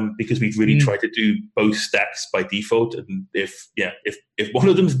 because we've really tried to do both stacks by default, and if one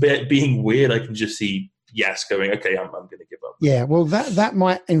of them's being weird, I can just see YAS going, okay, I'm going to give up. Yeah, well, that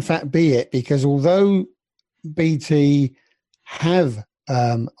might in fact be it, because although BT have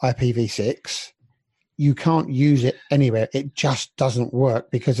IPv6, you can't use it anywhere. It just doesn't work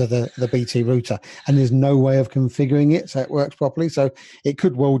because of the BT router, and there's no way of configuring it so it works properly. So it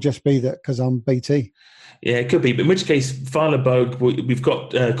could well just be that because I'm BT. Yeah, it could be. But in which case, file a bug. We've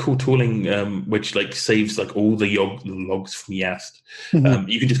got cool tooling which like saves like all the logs from YAST.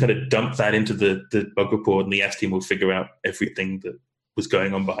 You can just kind of dump that into the bug report, and the YAST team will figure out everything that was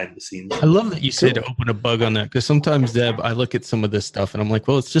going on behind the scenes. I love that you said open a bug on that, because sometimes, Deb, I look at some of this stuff and I'm like,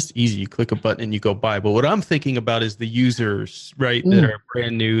 well, it's just easy. You click a button and you go by. But what I'm thinking about is the users, right, that are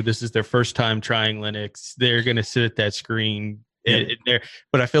brand new. This is their first time trying Linux. They're going to sit at that screen.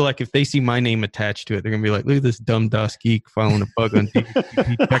 But I feel like if they see my name attached to it, they're gonna be like, look at this dumb DOS geek filing a bug on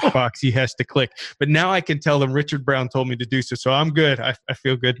DHCP checkbox he has to click. But now I can tell them Richard Brown told me to do so I'm good. I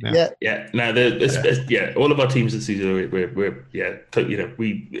feel good now. Now all of our teams at CISO,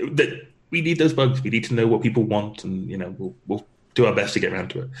 we need those bugs. We need to know what people want, and we'll do our best to get around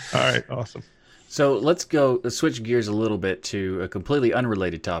to it. All right, awesome. So let's switch gears a little bit to a completely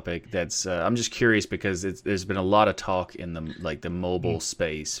unrelated topic. That's I'm just curious because there's been a lot of talk in the mobile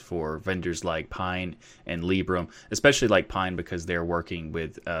space for vendors like Pine and Librem, especially like Pine because they're working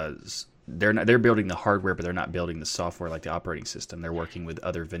with they're building the hardware, but they're not building the software like the operating system. They're working with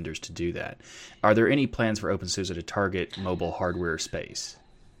other vendors to do that. Are there any plans for OpenSUSE to target mobile hardware space?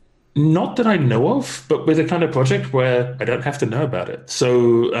 Not that I know of, but with a kind of project where I don't have to know about it.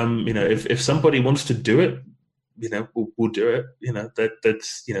 So, if somebody wants to do it, we'll do it.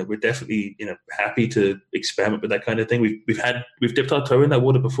 That's we're definitely happy to experiment with that kind of thing. We've dipped our toe in that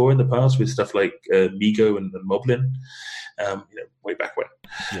water before in the past with stuff like Migo and Moblin, way back when.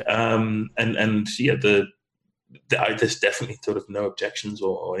 There's definitely sort of no objections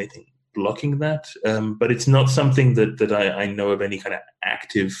or anything blocking that, but it's not something that I know of any kind of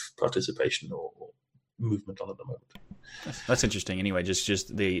active participation or movement on at the moment. That's interesting. Anyway,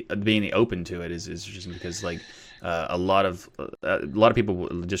 just the being open to it is interesting because like a lot of people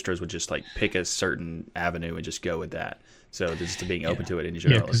distros would just like pick a certain avenue and just go with that. So just being open to it in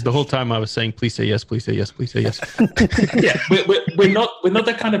general. Yeah, because the whole time I was saying, please say yes, please say yes, please say yes. we're not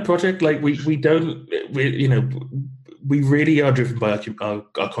that kind of project. Like we really are driven by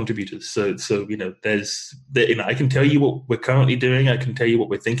our contributors. So I can tell you what we're currently doing. I can tell you what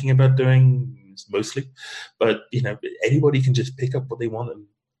we're thinking about doing mostly, but anybody can just pick up what they want and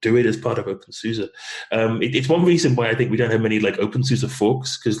do it as part of OpenSUSE. It's one reason why I think we don't have many like OpenSUSE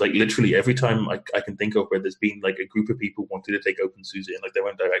forks, because like literally every time I can think of where there's been like a group of people wanting to take OpenSUSE in like their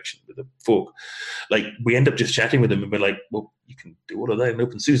own direction with a fork, like we end up just chatting with them and we're like, well, you can do all of that in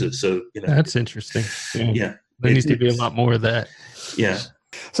OpenSUSE. So that's interesting. Yeah. There needs to be a lot more of that. Yeah.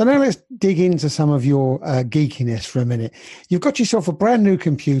 So now let's dig into some of your geekiness for a minute. You've got yourself a brand new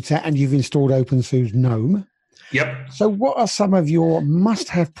computer and you've installed OpenSUSE GNOME. Yep. So what are some of your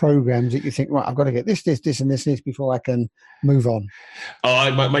must-have programs that you think, right, I've got to get this, and this before I can move on?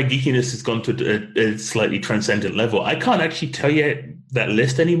 Oh, my geekiness has gone to a slightly transcendent level. I can't actually tell you that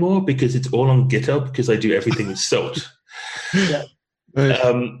list anymore because it's all on GitHub because I do everything with Salt. Yeah.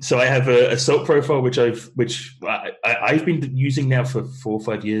 So I have a SOAP profile which I've been using now for 4 or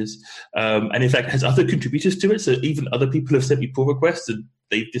 5 years, and in fact has other contributors to it. So even other people have sent me pull requests, and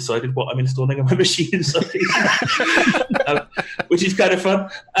they've decided what I'm installing on my machine, which is kind of fun.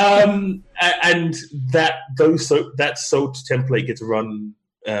 And that SOAP template gets run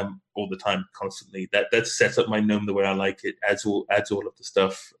all the time, constantly. That sets up my GNOME the way I like it, adds all of the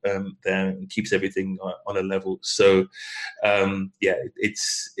stuff there, and keeps everything on a level. So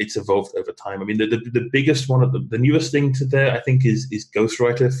it's evolved over time. I mean, the biggest one of the newest thing to there, I think, is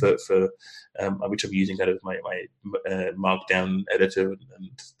Ghostwriter for which I'm using that as my Markdown editor and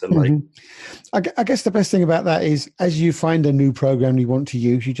the like. I guess the best thing about that is, as you find a new program you want to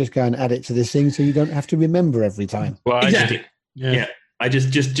use, you just go and add it to this thing, so you don't have to remember every time. Well, exactly. Yeah. I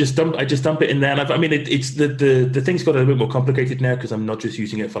just dump it in there. And it's the thing's got a bit more complicated now because I'm not just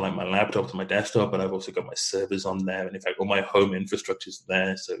using it for like my laptop to my desktop, but I've also got my servers on there, and in fact all my home infrastructure's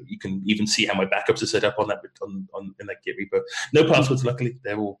there. So you can even see how my backups are set up on that in that Git repo. No passwords, luckily.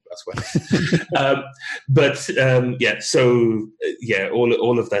 They're all passwords.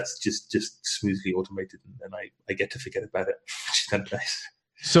 All of that's just smoothly automated, and I get to forget about it, which is kind of nice.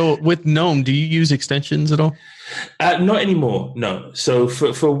 So with GNOME, do you use extensions at all? Not anymore, no. So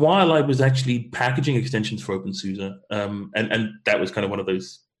for a while, I was actually packaging extensions for OpenSUSE, and that was kind of one of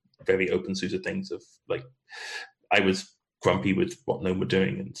those very OpenSUSE things of like, I was grumpy with what GNOME were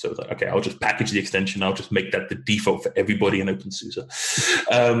doing, and so I was like, okay, I'll just package the extension. I'll just make that the default for everybody in OpenSUSE,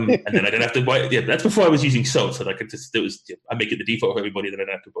 and then I don't have to buy it. Yeah, that's before I was using Salt, so I could just I make it the default for everybody, then I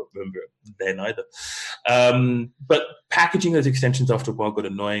don't have to remember it then either. But packaging those extensions after a while got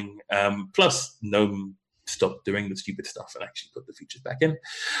annoying. Plus, GNOME stopped doing the stupid stuff and actually put the features back in,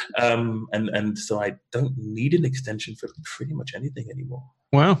 and so I don't need an extension for pretty much anything anymore.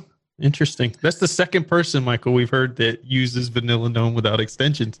 Wow. Interesting. That's the second person, Michael, we've heard that uses vanilla GNOME without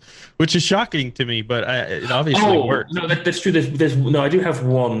extensions, which is shocking to me, but it obviously works. No, that's true. I do have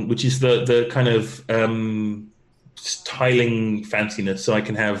one, which is the kind of styling fanciness. So I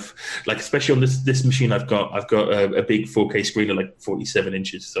can have, like, especially on this machine, I've got a big 4K screen of like 47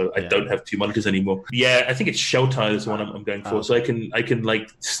 inches, so I don't have two monitors anymore. Yeah, I think it's shell tile is the one I'm going for. So I can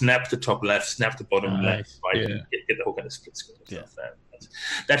like snap the top left, snap the bottom left, right, and get the whole kind of split screen stuff there.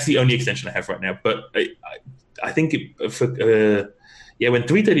 That's the only extension I have right now. But I think when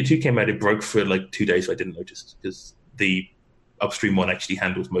 332 came out, it broke for like 2 days. So I didn't notice because the upstream one actually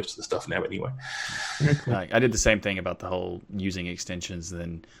handles most of the stuff now anyway. I did the same thing about the whole using extensions and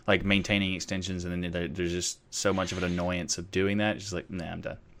then like maintaining extensions, and then there's just so much of an annoyance of doing that. It's just like, nah, I'm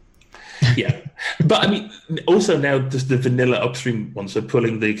done. Yeah, but I mean, also now just the vanilla upstream one, so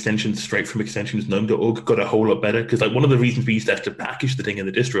pulling the extensions straight from extensions.gnome.org got a whole lot better, because like one of the reasons we used to have to package the thing in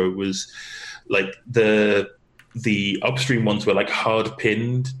the distro was like the upstream ones were like hard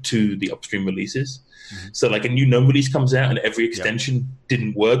pinned to the upstream releases. Mm-hmm. So like a new GNOME release comes out and every extension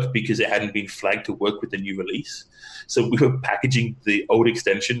didn't work because it hadn't been flagged to work with the new release. So we were packaging the old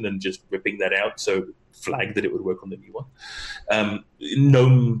extension and just ripping that out, so flagged that it would work on the new one.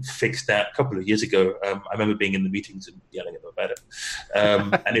 GNOME fixed that a couple of years ago. I remember being in the meetings and yelling at them about it.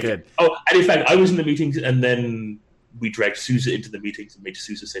 And in fact, I was in the meetings, and then we dragged SUSE into the meetings and made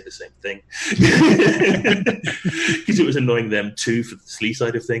SUSE say the same thing because it was annoying them too for the SLE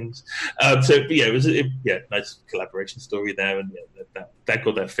side of things. It was nice collaboration story there, and that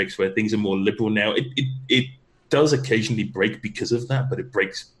got that fixed where things are more liberal now. It does occasionally break because of that, but it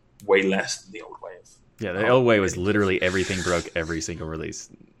breaks way less than the old way. The old way was literally everything broke every single release.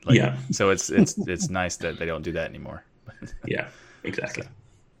 So it's nice that they don't do that anymore. Yeah, exactly.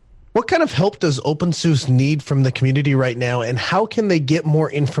 What kind of help does OpenSUSE need from the community right now, and how can they get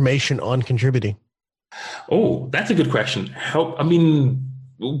more information on contributing? Oh, that's a good question. Help. I mean,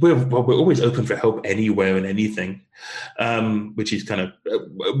 we're always open for help anywhere and anything, which is kind of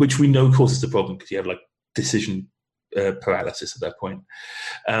which we know causes the problem because you have like decision paralysis at that point.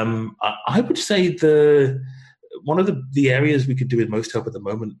 I would say one of the areas we could do with most help at the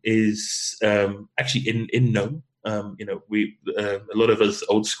moment is actually in GNOME. A lot of us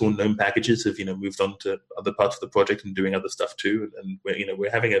old school GNOME packages have moved on to other parts of the project and doing other stuff too, and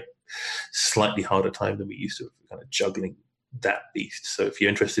we're having a slightly harder time than we used to, kind of juggling that beast. So if you're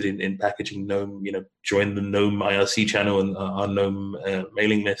interested in packaging GNOME, join the GNOME IRC channel and our GNOME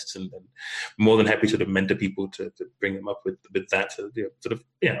mailing lists, and more than happy to sort of mentor people to bring them up with that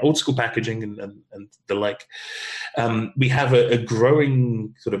old school packaging and the like. We have a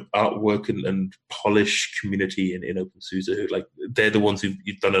growing sort of artwork and polish community in OpenSUSE who, like, they're the ones who've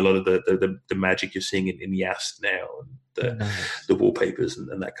done a lot of the magic you're seeing in Yast now, and the wallpapers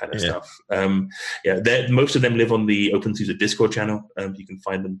and that kind of stuff. Most of them live on the OpenSUSE Discord channel. You can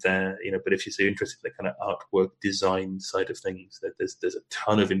find them there, but if you're interested in the kind of artwork design side of things, there's a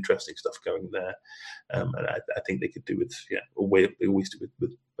ton of interesting stuff going there. And I think they could do with, they always do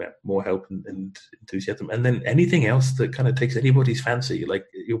with more help and enthusiasm. And then anything else that kind of takes anybody's fancy. Like,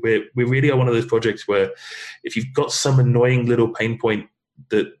 we really are one of those projects where if you've got some annoying little pain point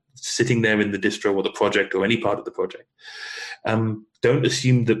that sitting there in the distro or the project or any part of the project, don't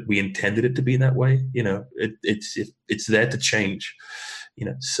assume that we intended it to be that way. It's there to change.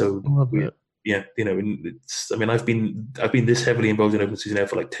 So I've been this heavily involved in OpenSUSE now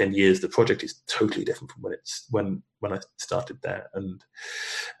for like 10 years. The project is totally different from when I started there. And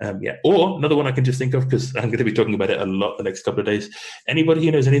or another one I can just think of, because I'm going to be talking about it a lot the next couple of days. Anybody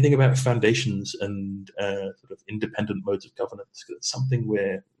who knows anything about foundations and sort of independent modes of governance, because it's something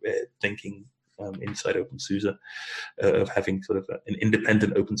we're thinking inside OpenSUSE of having sort of an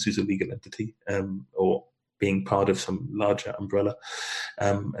independent OpenSUSE legal entity, or being part of some larger umbrella,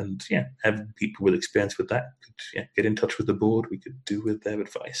 and have people with experience with that could get in touch with the board. We could do with their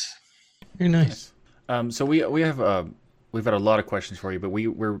advice. Very nice. So we have we've had a lot of questions for you, but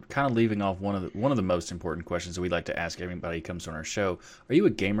we're kind of leaving off one of the most important questions that we'd like to ask everybody who comes on our show. Are you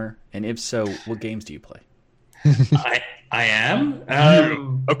a gamer? And if so, what games do you play? I am.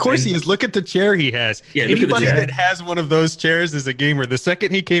 Of course he is. Look at the chair he has. Yeah, anybody that has one of those chairs is a gamer. The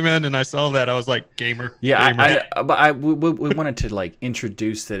second he came in and I saw that, I was like, gamer. Yeah, gamer. we wanted to like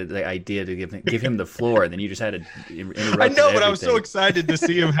introduce the idea to give him the floor, and then you just had to interrupt. I know, but I was so excited to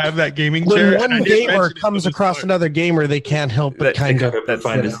see him have that gaming chair. When one gamer comes across another gamer, they can't help but kind of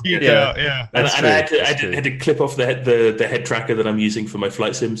find us. Yeah. And I had to clip off the head tracker that I'm using for my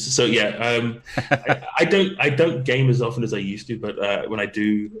flight sims. So I don't game as often as I used to, but when I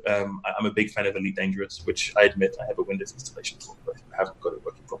do, I'm a big fan of Elite Dangerous, which I admit I have a Windows installation for, but I haven't got it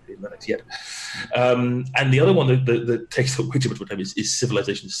working properly in Linux yet. And the other one that takes up way too much time is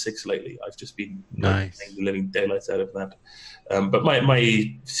Civilization 6 lately. I've just been playing the living daylights out of that. But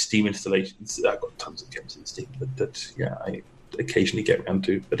my Steam installations, I've got tons of games in Steam that I occasionally get around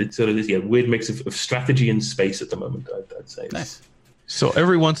to. But it's sort of this weird mix of strategy and space at the moment, I'd say. Nice. So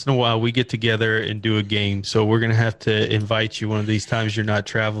every once in a while we get together and do a game. So we're going to have to invite you one of these times you're not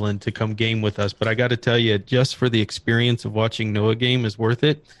traveling to come game with us. But I got to tell you, just for the experience of watching Noah game is worth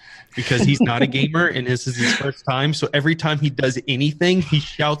it, because he's not a gamer and this is his first time. So every time he does anything, he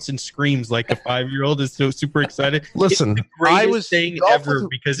shouts and screams like a 5-year-old. Is so super excited. Listen, I was saying ever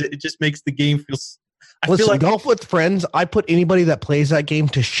because it just makes the game feel. I feel like Golf with Friends, I put anybody that plays that game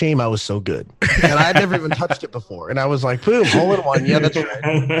to shame. I was so good. And I'd never even touched it before. And I was like, boom, hole in one. Yeah, that's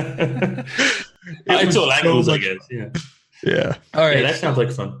right. It's all angles, I guess. Yeah. All right. Yeah, that sounds like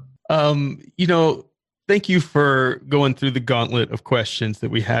fun. Thank you for going through the gauntlet of questions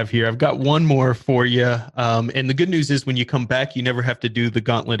that we have here. I've got one more for you. And the good news is when you come back, you never have to do the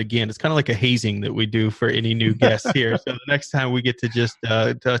gauntlet again. It's kind of like a hazing that we do for any new guests here. So the next time we get to just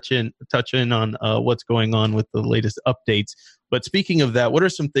touch in on what's going on with the latest updates. But speaking of that, what are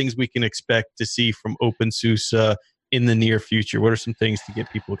some things we can expect to see from OpenSUSE in the near future? What are some things to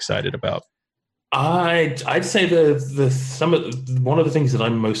get people excited about? I'd say one of the things that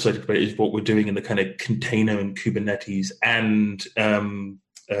I'm most excited about is what we're doing in the kind of container and Kubernetes and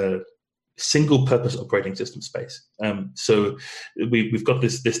single purpose operating system space. So we've got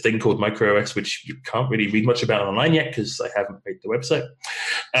this thing called MicroOS, which you can't really read much about online yet because I haven't made the website,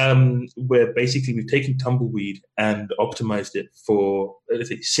 where basically we've taken Tumbleweed and optimized it for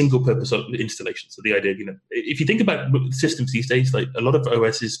single purpose installation. So the idea, if you think about systems these days, like a lot of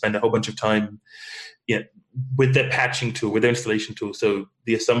OSs spend a whole bunch of time with their patching tool, with their installation tool. So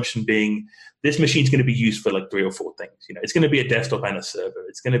the assumption being this machine's going to be used for like 3 or 4 things. It's going to be a desktop and a server.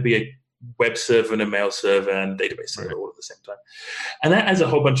 It's going to be a web server and a mail server and database server all at the same time. And that adds a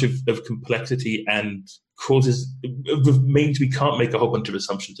whole bunch of complexity and means we can't make a whole bunch of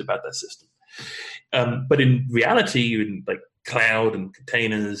assumptions about that system. But in reality, in like cloud and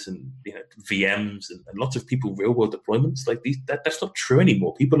containers and VMs and lots of people real world deployments like these, that's not true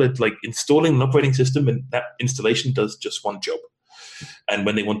anymore. People are like installing an operating system and that installation does just one job. And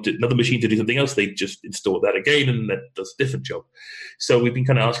when they want another machine to do something else, they just install that again, and that does a different job. So we've been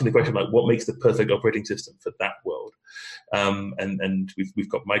kind of asking the question, like, what makes the perfect operating system for that world? And we've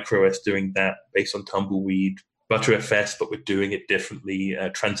got MicroOS doing that based on Tumbleweed, ButterFS, but we're doing it differently.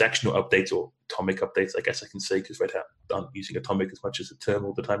 Transactional updates or atomic updates, I guess I can say, because Red Hat aren't using atomic as much as a term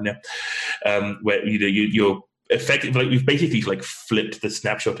all the time now. Where you're effectively, we've basically like flipped the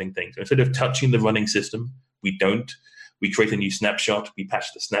snapshotting thing. So instead of touching the running system, we don't. We create a new snapshot, we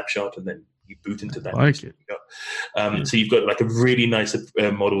patch the snapshot, and then you boot into that. So you've got like a really nice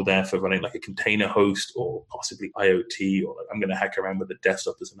model there for running like a container host or possibly IoT, or like, I'm going to hack around with the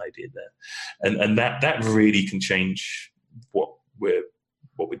desktop as an idea there, and that really can change what we're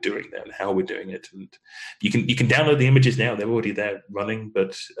doing there and how we're doing it. And you can download the images now; they're already there running.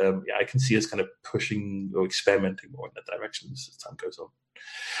 But I can see us kind of pushing or experimenting more in that direction as time goes on.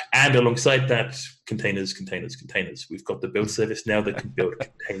 And alongside that, containers. We've got the build service now that can build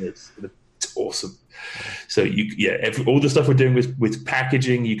containers. It's awesome. So all the stuff we're doing with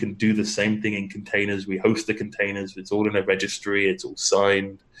packaging, you can do the same thing in containers. We host the containers. It's all in a registry. It's all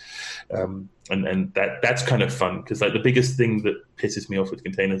signed. And that's kind of fun, because like the biggest thing that pisses me off with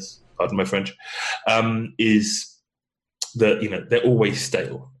containers, pardon my French, is that they're always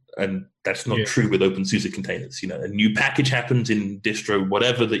stale. And that's not true with OpenSUSE containers. A new package happens in distro,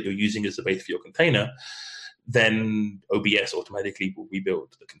 whatever that you're using as the base for your container, then OBS automatically will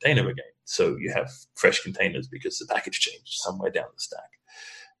rebuild the container again. So you have fresh containers because the package changed somewhere down the stack.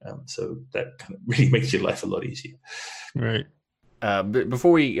 So that kind of really makes your life a lot easier. Right. But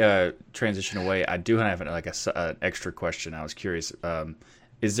before we transition away, I do have an extra question. I was curious.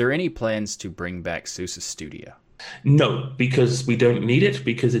 Is there any plans to bring back SUSE Studio? No, because we don't need it,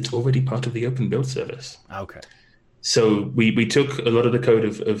 because it's already part of the Open Build service. Okay. So we took a lot of the code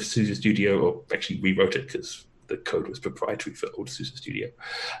of SUSE Studio, or actually rewrote it because the code was proprietary for old SUSE Studio.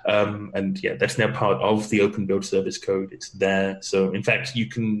 And that's now part of the Open Build service code. It's there. So in fact, you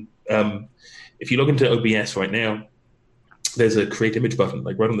can, if you log into OBS right now, there's a create image button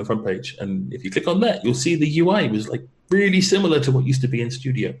like right on the front page. And if you click on that, you'll see the UI was like really similar to what used to be in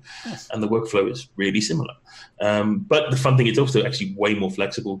Studio. Yes. And the workflow is really similar. But the fun thing, it's also actually way more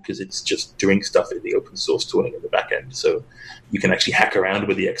flexible because it's just doing stuff in the open source tooling in the back end. So you can actually hack around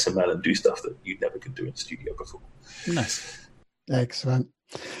with the XML and do stuff that you never could do in Studio before. Nice. Excellent.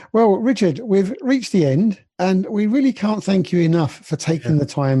 Well, Richard, we've reached the end, and we really can't thank you enough for taking the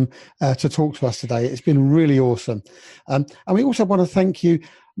time to talk to us today. It's been really awesome. And we also want to thank you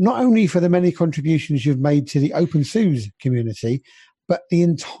not only for the many contributions you've made to the OpenSUSE community, but the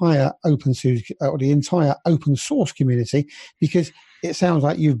entire OpenSUSE or the entire open source community, because it sounds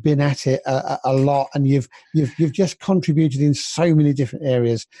like you've been at it a lot, and you've just contributed in so many different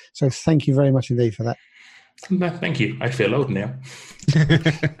areas. So thank you very much indeed for that. Thank you. I feel old now.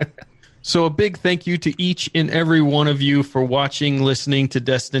 So a big thank you to each and every one of you for watching, listening to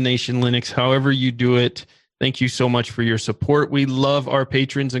Destination Linux, however you do it. Thank you so much for your support. We love our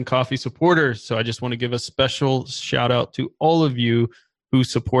patrons and coffee supporters. So I just want to give a special shout out to all of you who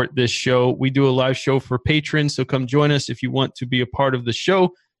support this show. We do a live show for patrons, so come join us. If you want to be a part of the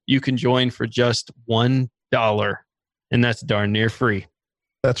show, you can join for just $1, and that's darn near free.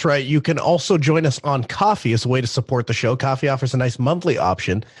 That's right. You can also join us on Coffee as a way to support the show. Coffee offers a nice monthly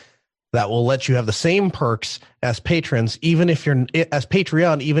option that will let you have the same perks as patrons, even if you're as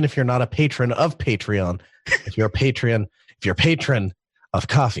Patreon, even if you're not a patron of Patreon. If you're a patron of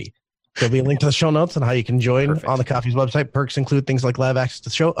Coffee, there'll be a link to the show notes on how you can join on the Coffee's website. Perks include things like live access to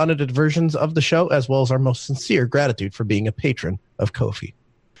the show, unedited versions of the show, as well as our most sincere gratitude for being a patron of Ko-fi.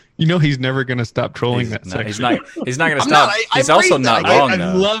 He's never going to stop trolling that section. He's not going to stop. He's also not wrong, though.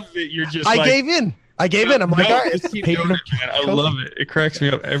 I love that you're just I gave in. I'm like, all right, I love it. It cracks me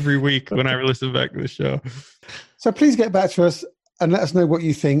up every week when I listen back to the show. So please get back to us and let us know what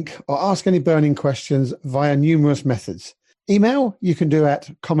you think, or ask any burning questions via numerous methods. Email you can do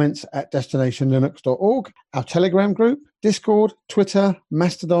at comments@destinationlinux.org, our Telegram group, Discord, Twitter,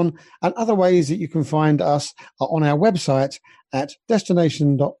 Mastodon, and other ways that you can find us are on our website at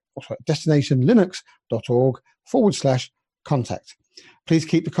destinationlinux.org/contact. Please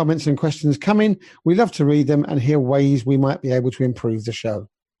keep the comments and questions coming. We love to read them and hear ways we might be able to improve the show.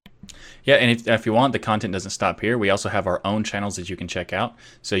 Yeah, and if you want, the content doesn't stop here. We also have our own channels that you can check out.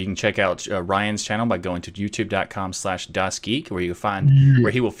 So you can check out Ryan's channel by going to youtube.com/DasGeek, where you find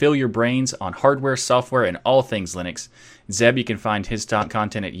where he will fill your brains on hardware, software, and all things Linux. Zeb, you can find his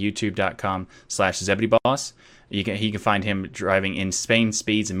content at youtube.com/ZebedyBoss. He can find him driving insane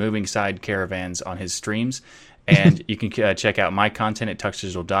speeds and moving side caravans on his streams. And you can check out my content at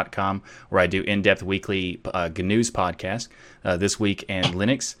tuxdigital.com, where I do in-depth weekly GNU's podcast, This Week in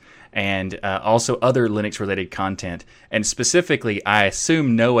Linux, and also other Linux-related content. And specifically, I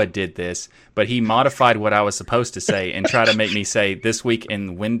assume Noah did this, but he modified what I was supposed to say and tried to make me say This Week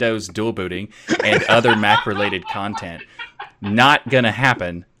in Windows dual booting and other Mac-related content. Not going to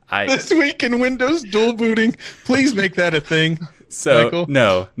happen. This Week in Windows dual booting. Please make that a thing. So, Michael?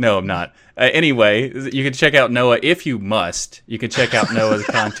 no, I'm not. Anyway, you can check out Noah if you must. You can check out Noah's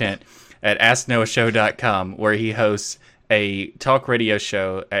content at AskNoahShow.com, where he hosts a talk radio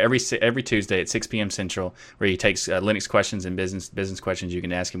show every Tuesday at 6 p.m. Central, where he takes Linux questions and business questions. You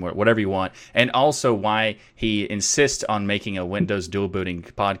can ask him whatever you want, and also why he insists on making a Windows dual booting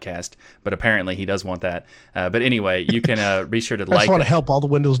podcast. But apparently he does want that. But anyway, you can be sure to like. I just want to help all the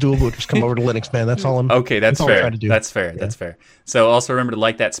Windows dual booters come over to Linux, man. That's all I'm. Okay, that's fair. all I'm trying to do. That's fair. Yeah. That's fair. So also remember to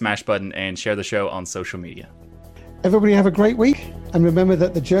like that smash button and share the show on social media. Everybody have a great week, and remember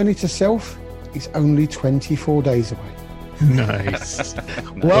that the journey to self is only 24 days away. Nice.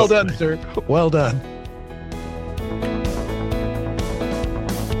 Well done, sir. Well done.